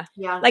sex. Yeah.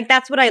 Yeah. Like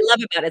that's what I love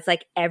about it. It's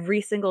like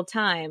every single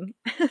time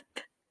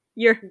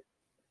you're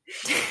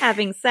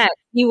having sex,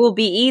 you will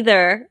be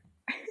either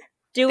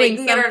doing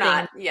Faking something it or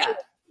not. Yeah.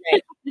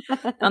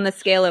 on the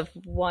scale of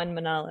one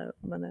Manolo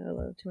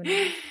to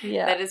another.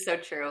 Yeah. That is so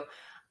true.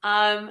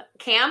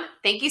 Cam,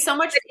 thank you so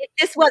much.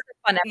 This was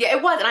a fun episode. Yeah,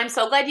 it was. And I'm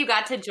so glad you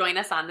got to join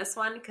us on this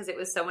one because it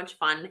was so much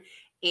fun.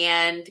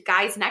 And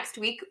guys, next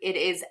week it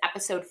is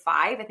episode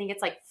 5. I think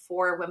it's like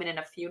 4 women in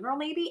a funeral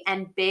maybe.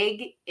 And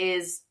Big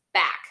is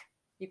back.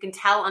 You can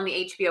tell on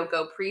the HBO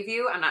Go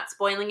preview. I'm not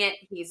spoiling it.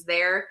 He's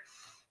there.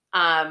 So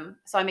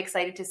I'm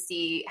excited to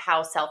see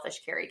how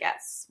selfish Carrie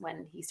gets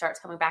when he starts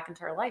coming back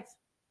into her life.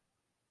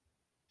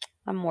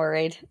 I'm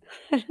worried.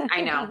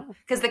 I know.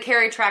 Because the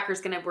Carrie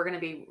tracker's we're gonna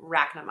be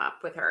racking them up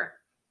with her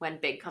when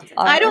Big comes in.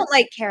 I don't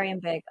like Carrie and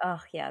Big.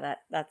 Oh yeah,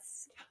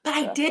 that's. But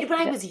I did when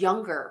I was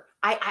younger.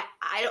 I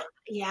don't.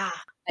 Yeah.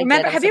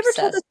 Remember? I Have was you ever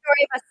told obsessed. the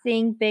story of us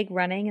seeing Big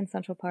running in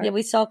Central Park? Yeah,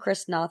 we saw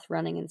Chris Noth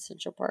running in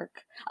Central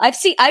Park.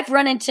 I've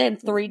run into him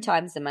 3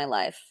 times in my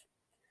life.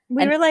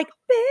 We were like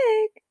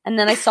Big, And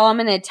then I saw him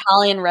in an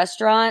Italian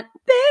restaurant,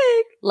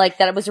 Big. like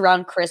that it was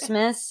around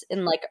Christmas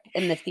in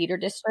the theater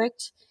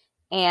district.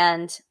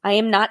 And I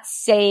am not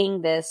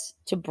saying this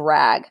to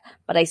brag,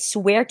 but I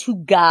swear to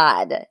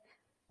God,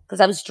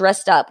 because I was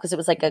dressed up because it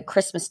was like a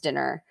Christmas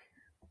dinner.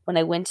 When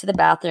I went to the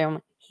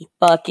bathroom, he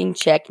fucking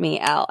checked me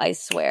out. I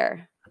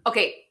swear.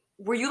 Okay.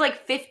 Were you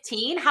like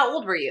 15? How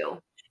old were you?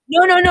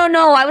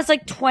 No. I was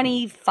like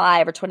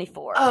 25 or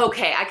 24. Oh,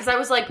 okay. Because I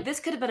was like,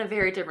 this could have been a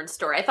very different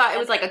story. I thought it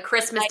was like a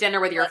Christmas dinner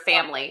with your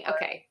family.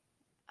 Okay.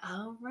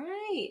 All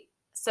right.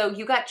 So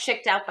you got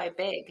chicked out by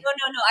Big. No.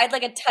 I had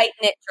like a tight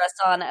knit dress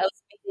on. I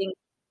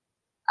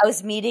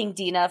was meeting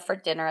Dina for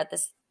dinner at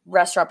this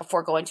restaurant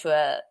before going to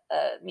a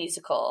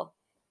musical,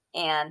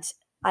 and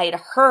I had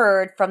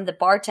heard from the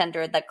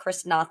bartender that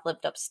Chris Noth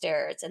lived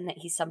upstairs and that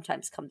he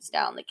sometimes comes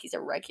down, like he's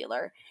a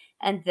regular.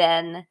 And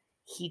then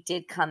he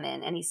did come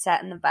in and he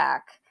sat in the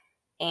back,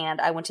 and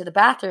I went to the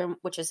bathroom,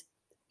 which is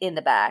in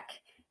the back.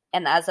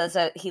 And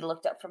he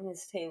looked up from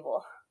his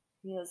table,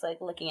 he was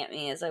like looking at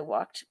me as I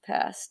walked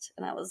past,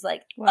 and I was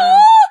like, Wow.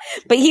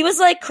 "Ah!" But he was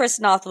like Chris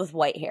Noth with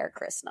white hair,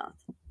 Chris Noth.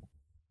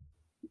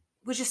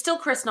 Which is still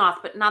Chris Noth,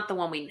 but not the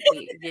one you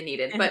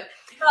needed. But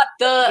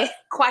the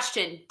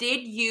question,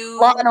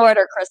 Law and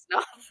Order, Chris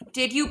Noth.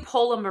 did you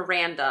pull a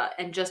Miranda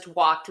and just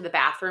walk to the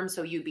bathroom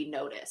so you'd be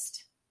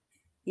noticed?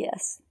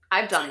 Yes.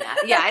 I've done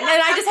that. Yeah, and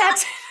then I just had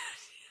to.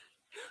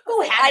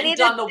 Who hadn't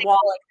done the walk?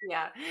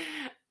 Yeah.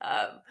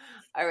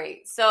 All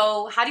right.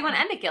 So, how do you want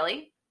to end it,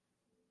 Gilly?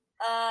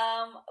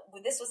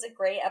 This was a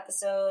great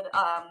episode.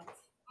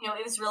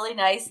 It was really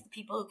nice. The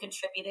people who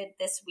contributed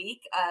this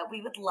week,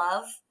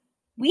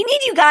 we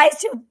need you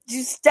guys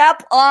to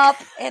step up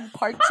and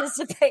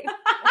participate.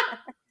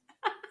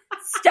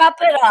 Step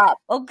it up,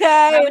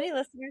 okay? How many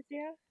listeners do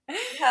you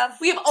have?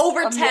 We have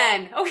over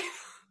 10. Okay.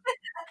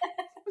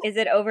 Is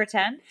it over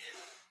 10?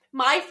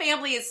 My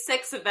family is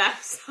 6 of them,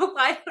 so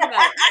I don't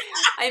know.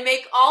 I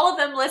make all of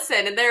them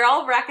listen, and they're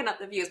all racking up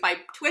the views. My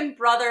twin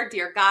brother,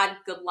 dear God,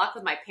 good luck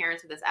with my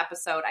parents with this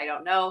episode. I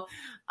don't know.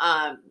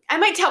 I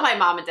might tell my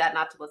mom and dad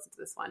not to listen to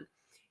this one.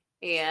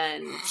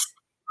 And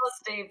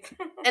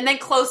and then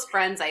close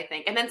friends, I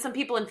think. And then some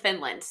people in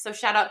Finland. So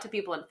shout out to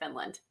people in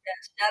Finland.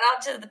 Yeah, shout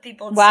out to the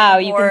people in Wow,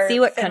 Singapore, you can see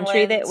what Finland,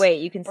 country that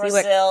wait, you can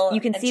Brazil, see what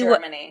you can and see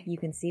Germany. what you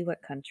can see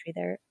what country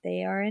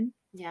they are in.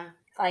 Yeah.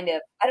 Kind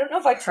of. I don't know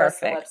if I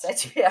trust Perfect. the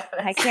website, to be honest.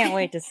 I can't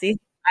wait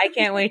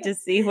to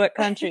see what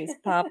countries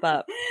pop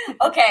up.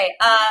 Okay.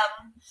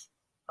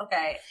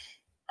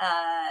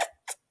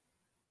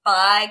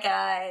 Bye,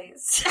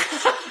 guys.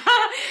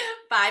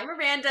 Bye,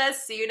 Miranda.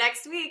 See you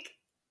next week.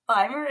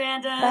 Bye,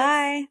 Miranda.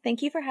 Bye.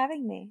 Thank you for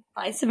having me.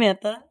 Bye,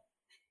 Samantha.